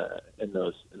 too, in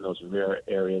those rear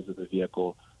areas of the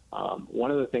vehicle. One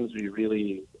of the things we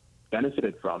really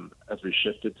benefited from as we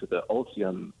shifted to the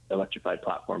Ultium electrified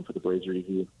platform for the Blazer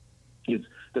EV is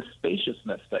the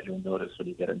spaciousness that you'll notice when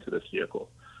you get into this vehicle.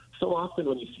 So often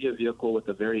when you see a vehicle with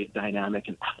a very dynamic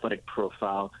and athletic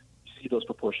profile, you see those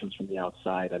proportions from the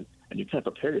outside, and you kind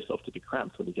of prepare yourself to be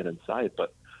cramped when you get inside.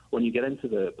 But when you get into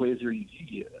the Blazer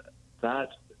EV,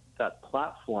 that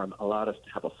platform allowed us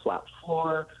to have a flat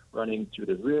floor running through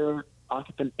the rear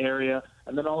occupant area,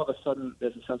 and then all of a sudden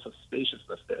there's a sense of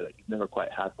spaciousness there that you've never quite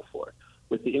had before.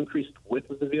 With the increased width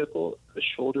of the vehicle, the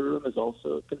shoulder room is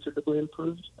also considerably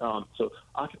improved. So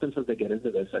occupants, as they get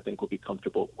into this, I think will be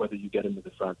comfortable whether you get into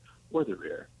the front or the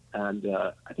rear. And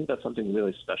I think that's something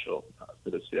really special for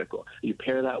this vehicle. You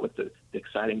pair that with the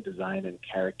exciting design and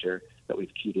character that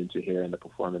we've keyed into here in the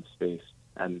performance space,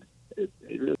 and it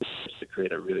really starts to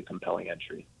create a really compelling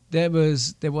entry. There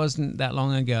wasn't that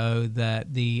long ago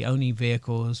that the only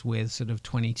vehicles with sort of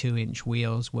 22-inch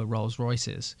wheels were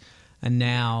Rolls-Royces. And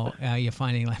now you're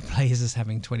finding like Blazers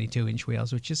having 22-inch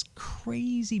wheels, which is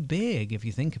crazy big if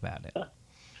you think about it.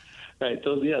 Right.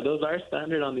 Those are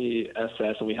standard on the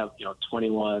SS, and we have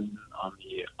 21 on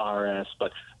the RS.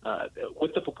 But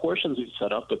with the proportions we've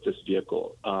set up with this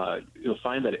vehicle, you'll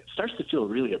find that it starts to feel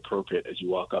really appropriate as you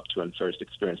walk up to and first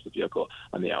experience the vehicle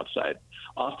on the outside.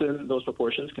 Often those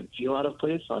proportions can feel out of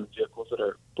place on vehicles that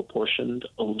are proportioned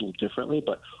a little differently,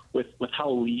 but with how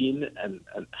lean and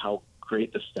how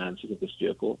great the stance is of this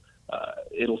vehicle,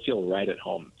 it'll feel right at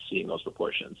home seeing those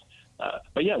proportions.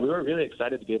 But yeah, we were really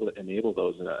excited to be able to enable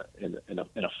those in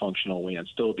a functional way and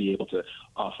still be able to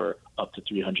offer up to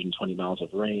 320 miles of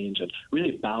range and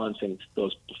really balancing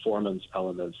those performance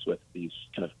elements with these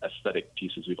kind of aesthetic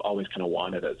pieces we've always kind of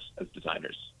wanted as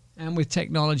designers. And with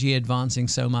technology advancing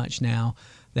so much now,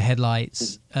 the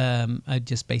headlights are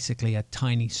just basically a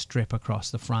tiny strip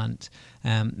across the front,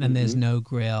 and there's no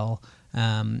grille.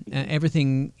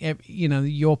 Everything,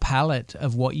 your palette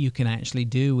of what you can actually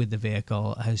do with the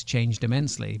vehicle has changed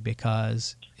immensely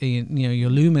because your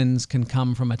lumens can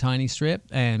come from a tiny strip,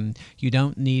 and you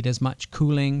don't need as much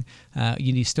cooling.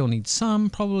 You still need some,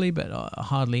 probably, but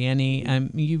hardly any.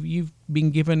 You've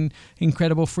been given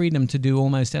incredible freedom to do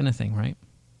almost anything, right?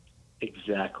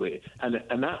 Exactly,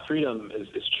 and that freedom is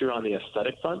true on the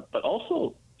aesthetic front, but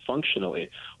also functionally.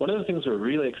 One of the things we're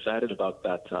really excited about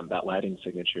that lighting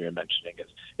signature you're mentioning is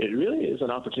it really is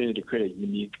an opportunity to create a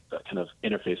unique kind of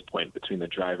interface point between the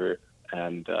driver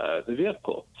and the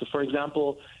vehicle. So, for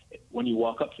example, when you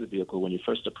walk up to the vehicle, when you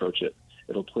first approach it,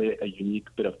 it'll play a unique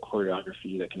bit of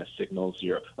choreography that kind of signals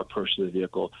your approach to the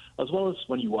vehicle, as well as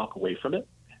when you walk away from it.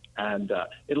 And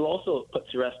it'll also put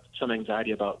to rest some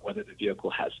anxiety about whether the vehicle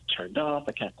has turned off.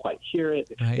 I can't quite hear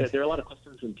it. Right. There are a lot of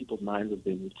questions in people's minds as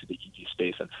they move to the EV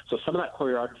space. And so some of that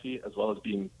choreography, as well as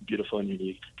being beautiful and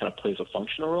unique, kind of plays a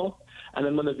functional role. And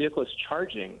then when the vehicle is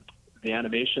charging, the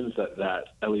animations that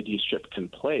LED strip can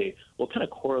play will kind of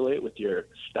correlate with your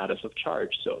status of charge.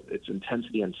 So its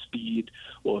intensity and speed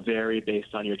will vary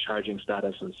based on your charging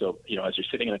status. And so, as you're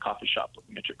sitting in a coffee shop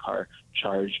looking at your car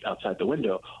charged outside the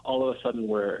window, all of a sudden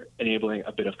we're enabling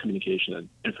a bit of communication and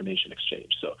information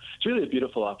exchange. So it's really a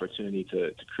beautiful opportunity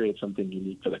to create something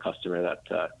unique for the customer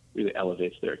that really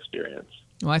elevates their experience.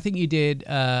 Well, I think you did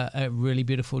a really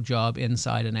beautiful job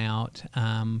inside and out.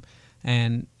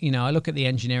 And, I look at the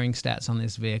engineering stats on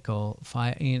this vehicle,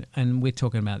 and we're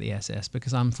talking about the SS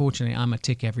because unfortunately I'm a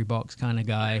tick every box kind of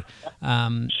guy.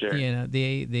 Sure.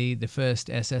 The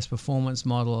first SS performance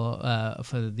model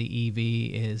for the EV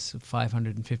is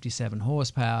 557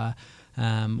 horsepower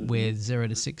with 0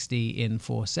 to 60 in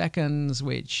 4 seconds,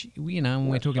 which,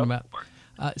 we're talking about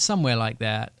somewhere like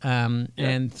that,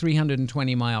 and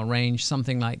 320 mile range,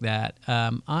 something like that.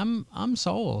 I'm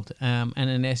sold. And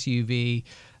an SUV.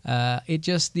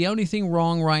 The only thing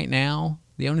wrong right now,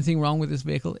 The only thing wrong with this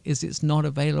vehicle is it's not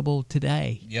available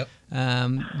today. Yep.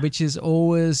 Which is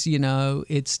always,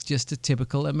 it's just a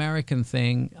typical American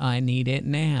thing. I need it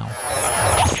now.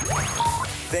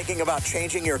 Thinking about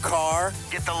changing your car?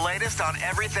 Get the latest on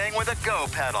everything with a Go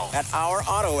pedal at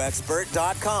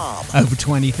OurAutoExpert.com. Over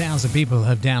 20,000 people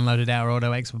have downloaded Our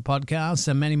Auto Expert podcast,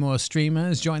 and many more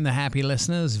streamers join the happy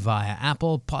listeners via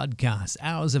Apple Podcasts.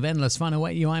 Hours of endless fun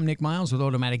await you. I'm Nick Miles with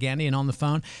Automatic Andy, and on the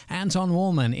phone, Anton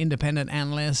Wallman, independent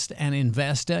analyst and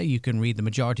investor. You can read the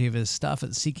majority of his stuff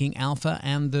at Seeking Alpha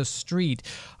and The Street.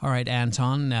 All right,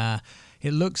 Anton,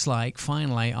 it looks like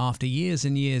finally, after years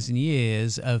and years and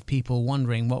years of people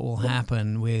wondering what will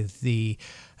happen with the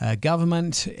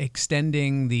government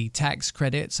extending the tax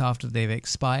credits after they've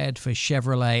expired for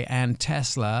Chevrolet and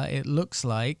Tesla, it looks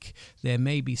like there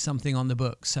may be something on the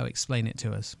books. So explain it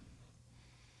to us.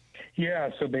 Yeah,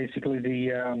 so basically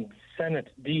the Senate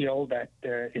deal that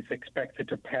is expected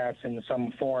to pass in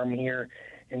some form here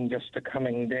in just the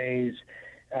coming days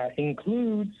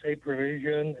includes a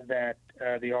provision that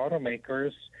the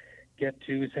automakers get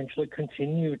to essentially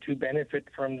continue to benefit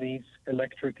from these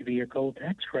electric vehicle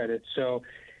tax credits. So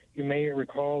you may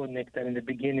recall, Nick, that in the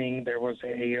beginning there was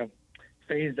a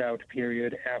phase-out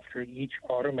period after each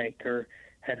automaker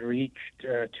had reached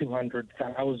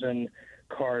 200,000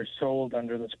 cars sold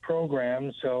under this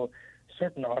program. So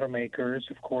certain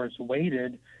automakers, of course,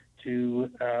 waited to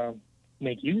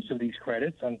make use of these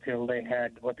credits until they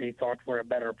had what they thought were a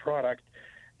better product.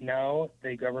 Now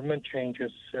the government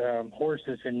changes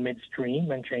horses in midstream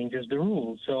and changes the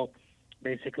rules. So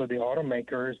basically the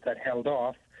automakers that held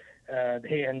off,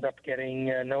 they end up getting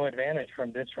no advantage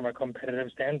from this from a competitive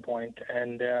standpoint.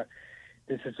 And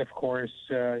this is, of course,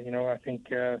 I think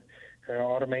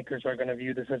automakers are going to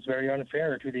view this as very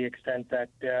unfair to the extent that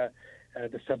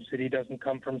the subsidy doesn't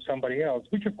come from somebody else,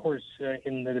 which, of course,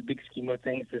 in the big scheme of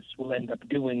things, this will end up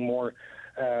doing more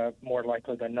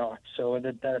likely than not. So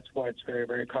that's why it's very,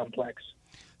 very complex.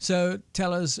 So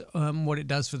tell us what it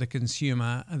does for the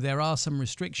consumer. There are some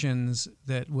restrictions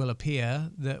that will appear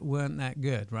that weren't that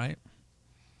good, right?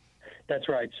 That's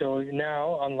right. So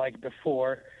now, unlike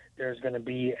before, there's going to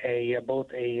be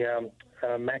both a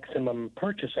maximum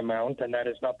purchase amount, and that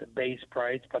is not the base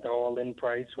price, but the all-in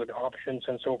price with options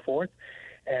and so forth.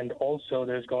 And also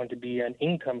there's going to be an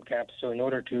income cap. So in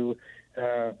order to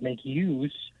make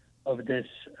use of this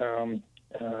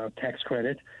tax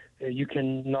credit, you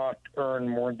cannot earn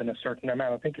more than a certain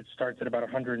amount. I think it starts at about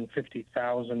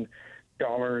 $150,000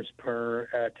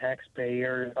 per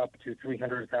taxpayer, up to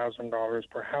 $300,000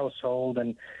 per household,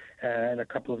 and a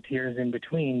couple of tiers in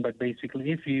between. But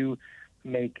basically, if you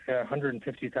make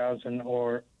 $150,000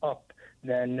 or up,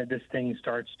 then this thing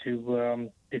starts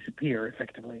to disappear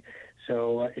effectively.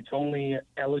 So it's only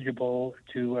eligible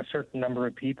to a certain number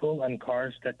of people and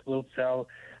cars that will sell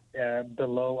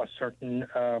below a certain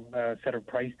set of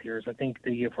price tiers. I think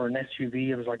for an SUV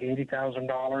it was like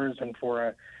 $80,000, and for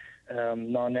a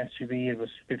non-SUV it was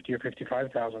 $50,000 or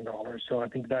 $55,000. So I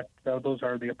think that those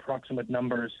are the approximate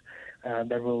numbers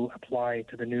that will apply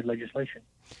to the new legislation.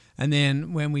 And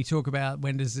then when we talk about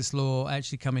when does this law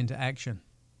actually come into action?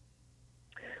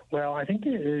 Well, I think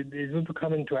it will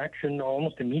come into action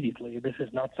almost immediately. This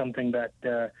is not something that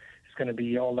is going to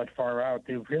be all that far out.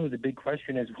 Really, the big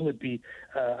question is, will it be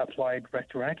applied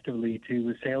retroactively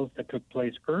to sales that took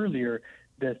place earlier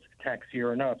this tax year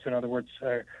or not? So in other words,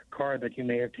 a car that you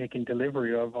may have taken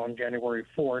delivery of on January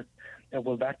 4th,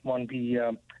 will that one be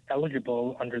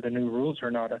eligible under the new rules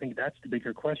or not? I think that's the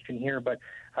bigger question here, but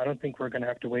I don't think we're going to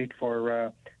have to wait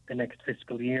for the next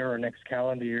fiscal year or next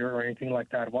calendar year or anything like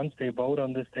that. Once they vote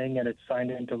on this thing and it's signed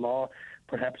into law,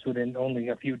 perhaps within only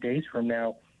a few days from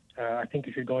now, I think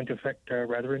it should go into effect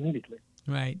rather immediately.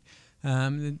 Right.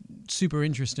 Super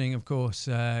interesting, of course.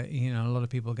 A lot of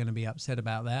people are going to be upset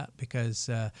about that because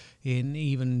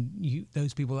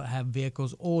those people that have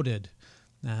vehicles ordered,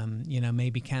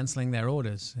 maybe canceling their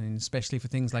orders, and especially for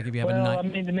things like if you have a night. I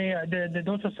mean,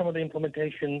 those are some of the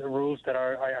implementation rules that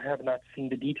I have not seen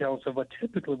the details of. But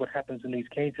typically, what happens in these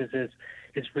cases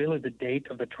is really the date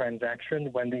of the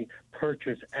transaction when the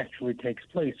purchase actually takes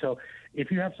place. So, if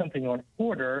you have something on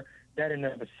order, that in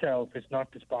and of itself is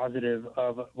not dispositive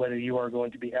of whether you are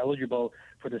going to be eligible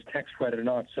for this tax credit or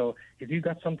not. So, if you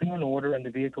got something on order and the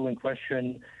vehicle in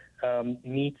question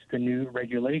meets the new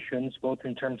regulations, both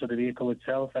in terms of the vehicle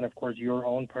itself and, of course, your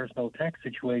own personal tax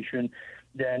situation,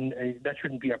 then that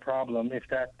shouldn't be a problem. If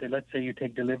let's say you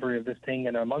take delivery of this thing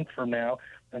in a month from now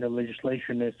and the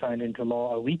legislation is signed into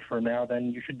law a week from now,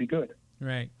 then you should be good.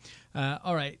 Right.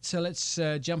 All right. So let's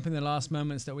jump in the last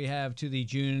moments that we have to the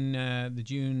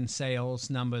June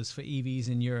sales numbers for EVs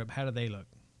in Europe. How do they look?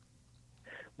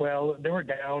 Well, they were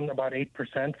down about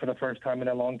 8% for the first time in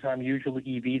a long time. Usually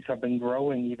EVs have been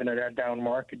growing even at a down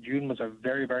market. June was a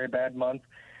very, very bad month.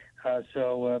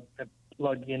 So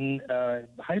plug-in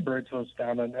hybrids was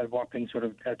down a whopping sort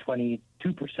of 22%,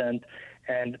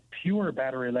 and pure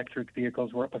battery electric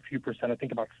vehicles were up a few percent, I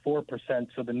think about 4%.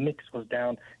 So the mix was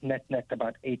down net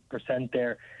about 8%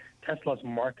 there. Tesla's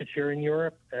market share in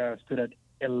Europe stood at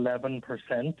 11%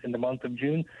 in the month of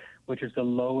June, which is the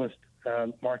lowest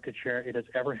market share it has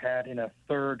ever had in a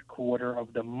third quarter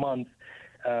of the month.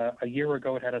 A year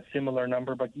ago, it had a similar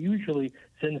number, but usually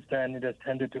since then, it has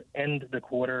tended to end the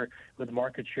quarter with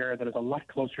market share that is a lot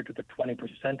closer to the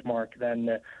 20% mark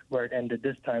than where it ended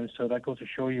this time. So that goes to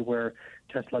show you where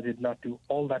Tesla did not do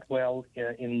all that well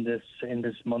in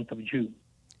this month of June.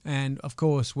 And of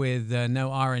course, with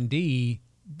no R&D,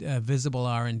 visible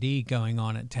R&D going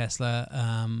on at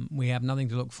Tesla, we have nothing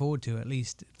to look forward to, at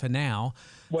least for now.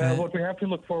 Well, what we have to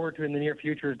look forward to in the near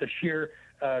future is the sheer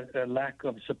lack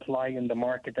of supply in the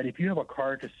market, that if you have a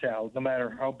car to sell, no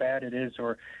matter how bad it is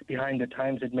or behind the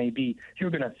times it may be, you're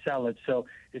going to sell it. So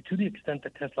to the extent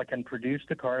that Tesla can produce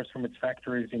the cars from its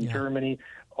factories in Germany,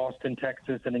 Austin,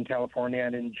 Texas, and in California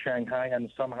and in Shanghai,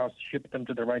 and somehow ship them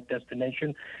to the right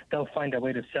destination, they'll find a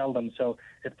way to sell them. So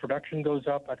if production goes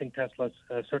up, I think Tesla's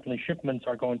certainly shipments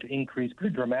are going to increase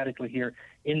pretty dramatically here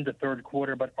in the third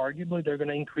quarter, but arguably they're going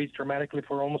to increase dramatically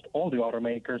for almost all the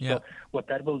automakers. Yeah. So what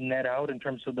that will net out in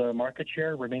terms of the market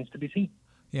share remains to be seen.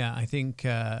 Yeah, I think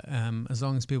as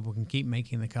long as people can keep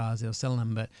making the cars, they'll sell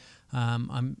them. But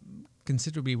I'm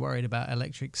considerably worried about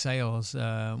electric sales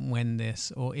when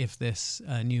this, or if this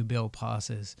new bill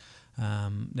passes.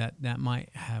 That might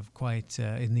have quite,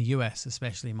 in the US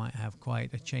especially, might have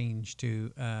quite a change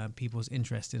to people's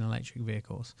interest in electric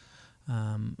vehicles.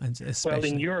 And well,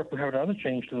 in Europe, we have another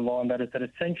change to the law, and that is that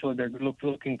essentially they're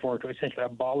looking for to essentially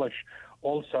abolish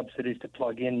all subsidies to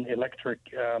plug in electric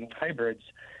hybrids.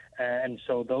 And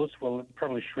so those will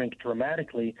probably shrink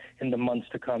dramatically in the months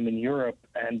to come in Europe,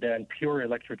 and then pure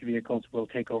electric vehicles will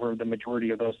take over the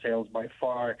majority of those sales by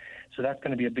far. So that's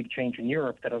going to be a big change in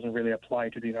Europe that doesn't really apply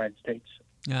to the United States.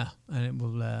 Yeah, and it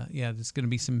will. There's going to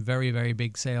be some very, very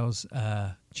big sales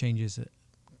changes.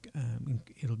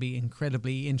 It'll be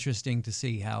incredibly interesting to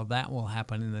see how that will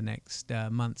happen in the next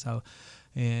month. So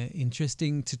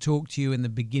interesting to talk to you in the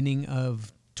beginning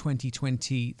of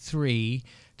 2023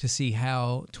 to see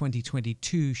how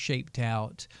 2022 shaped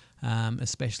out,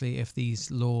 especially if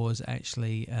these laws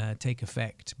actually take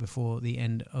effect before the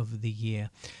end of the year.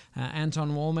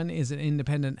 Anton Wahlman is an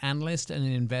independent analyst and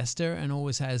an investor and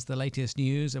always has the latest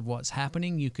news of what's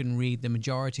happening. You can read the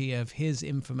majority of his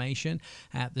information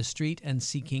at The Street and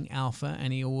Seeking Alpha,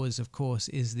 and he always, of course,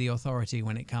 is the authority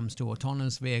when it comes to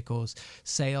autonomous vehicles,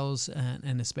 sales,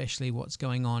 and especially what's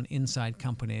going on inside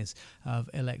companies of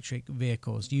electric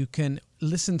vehicles. You can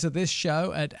listen to this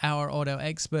show at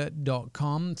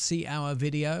OurAutoExpert.com, see our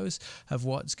videos of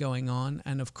what's going on,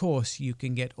 and of course you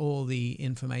can get all the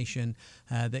information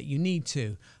that you need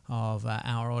to of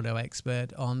Our Auto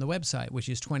Expert on the website, which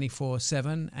is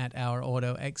 24/7 at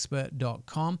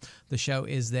OurAutoExpert.com. The show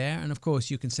is there, and of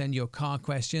course you can send your car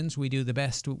questions. We do the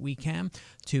best we can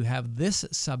to have this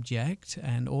subject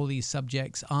and all these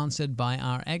subjects answered by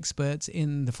our experts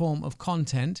in the form of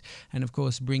content, and of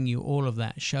course bring you all of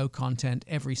that show content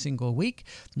every single week.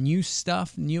 New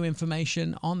stuff, new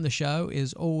information on the show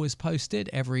is always posted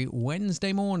every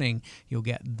Wednesday morning. You'll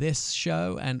get this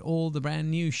show and all the brand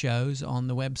new shows on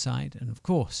the website, and of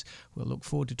course we'll look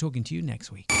forward to talking to you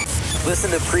next week. Listen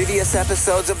to previous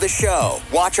episodes of the show,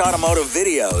 watch automotive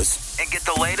videos, and get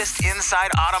the latest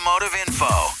inside automotive info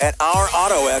at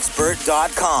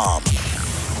OurAutoExpert.com.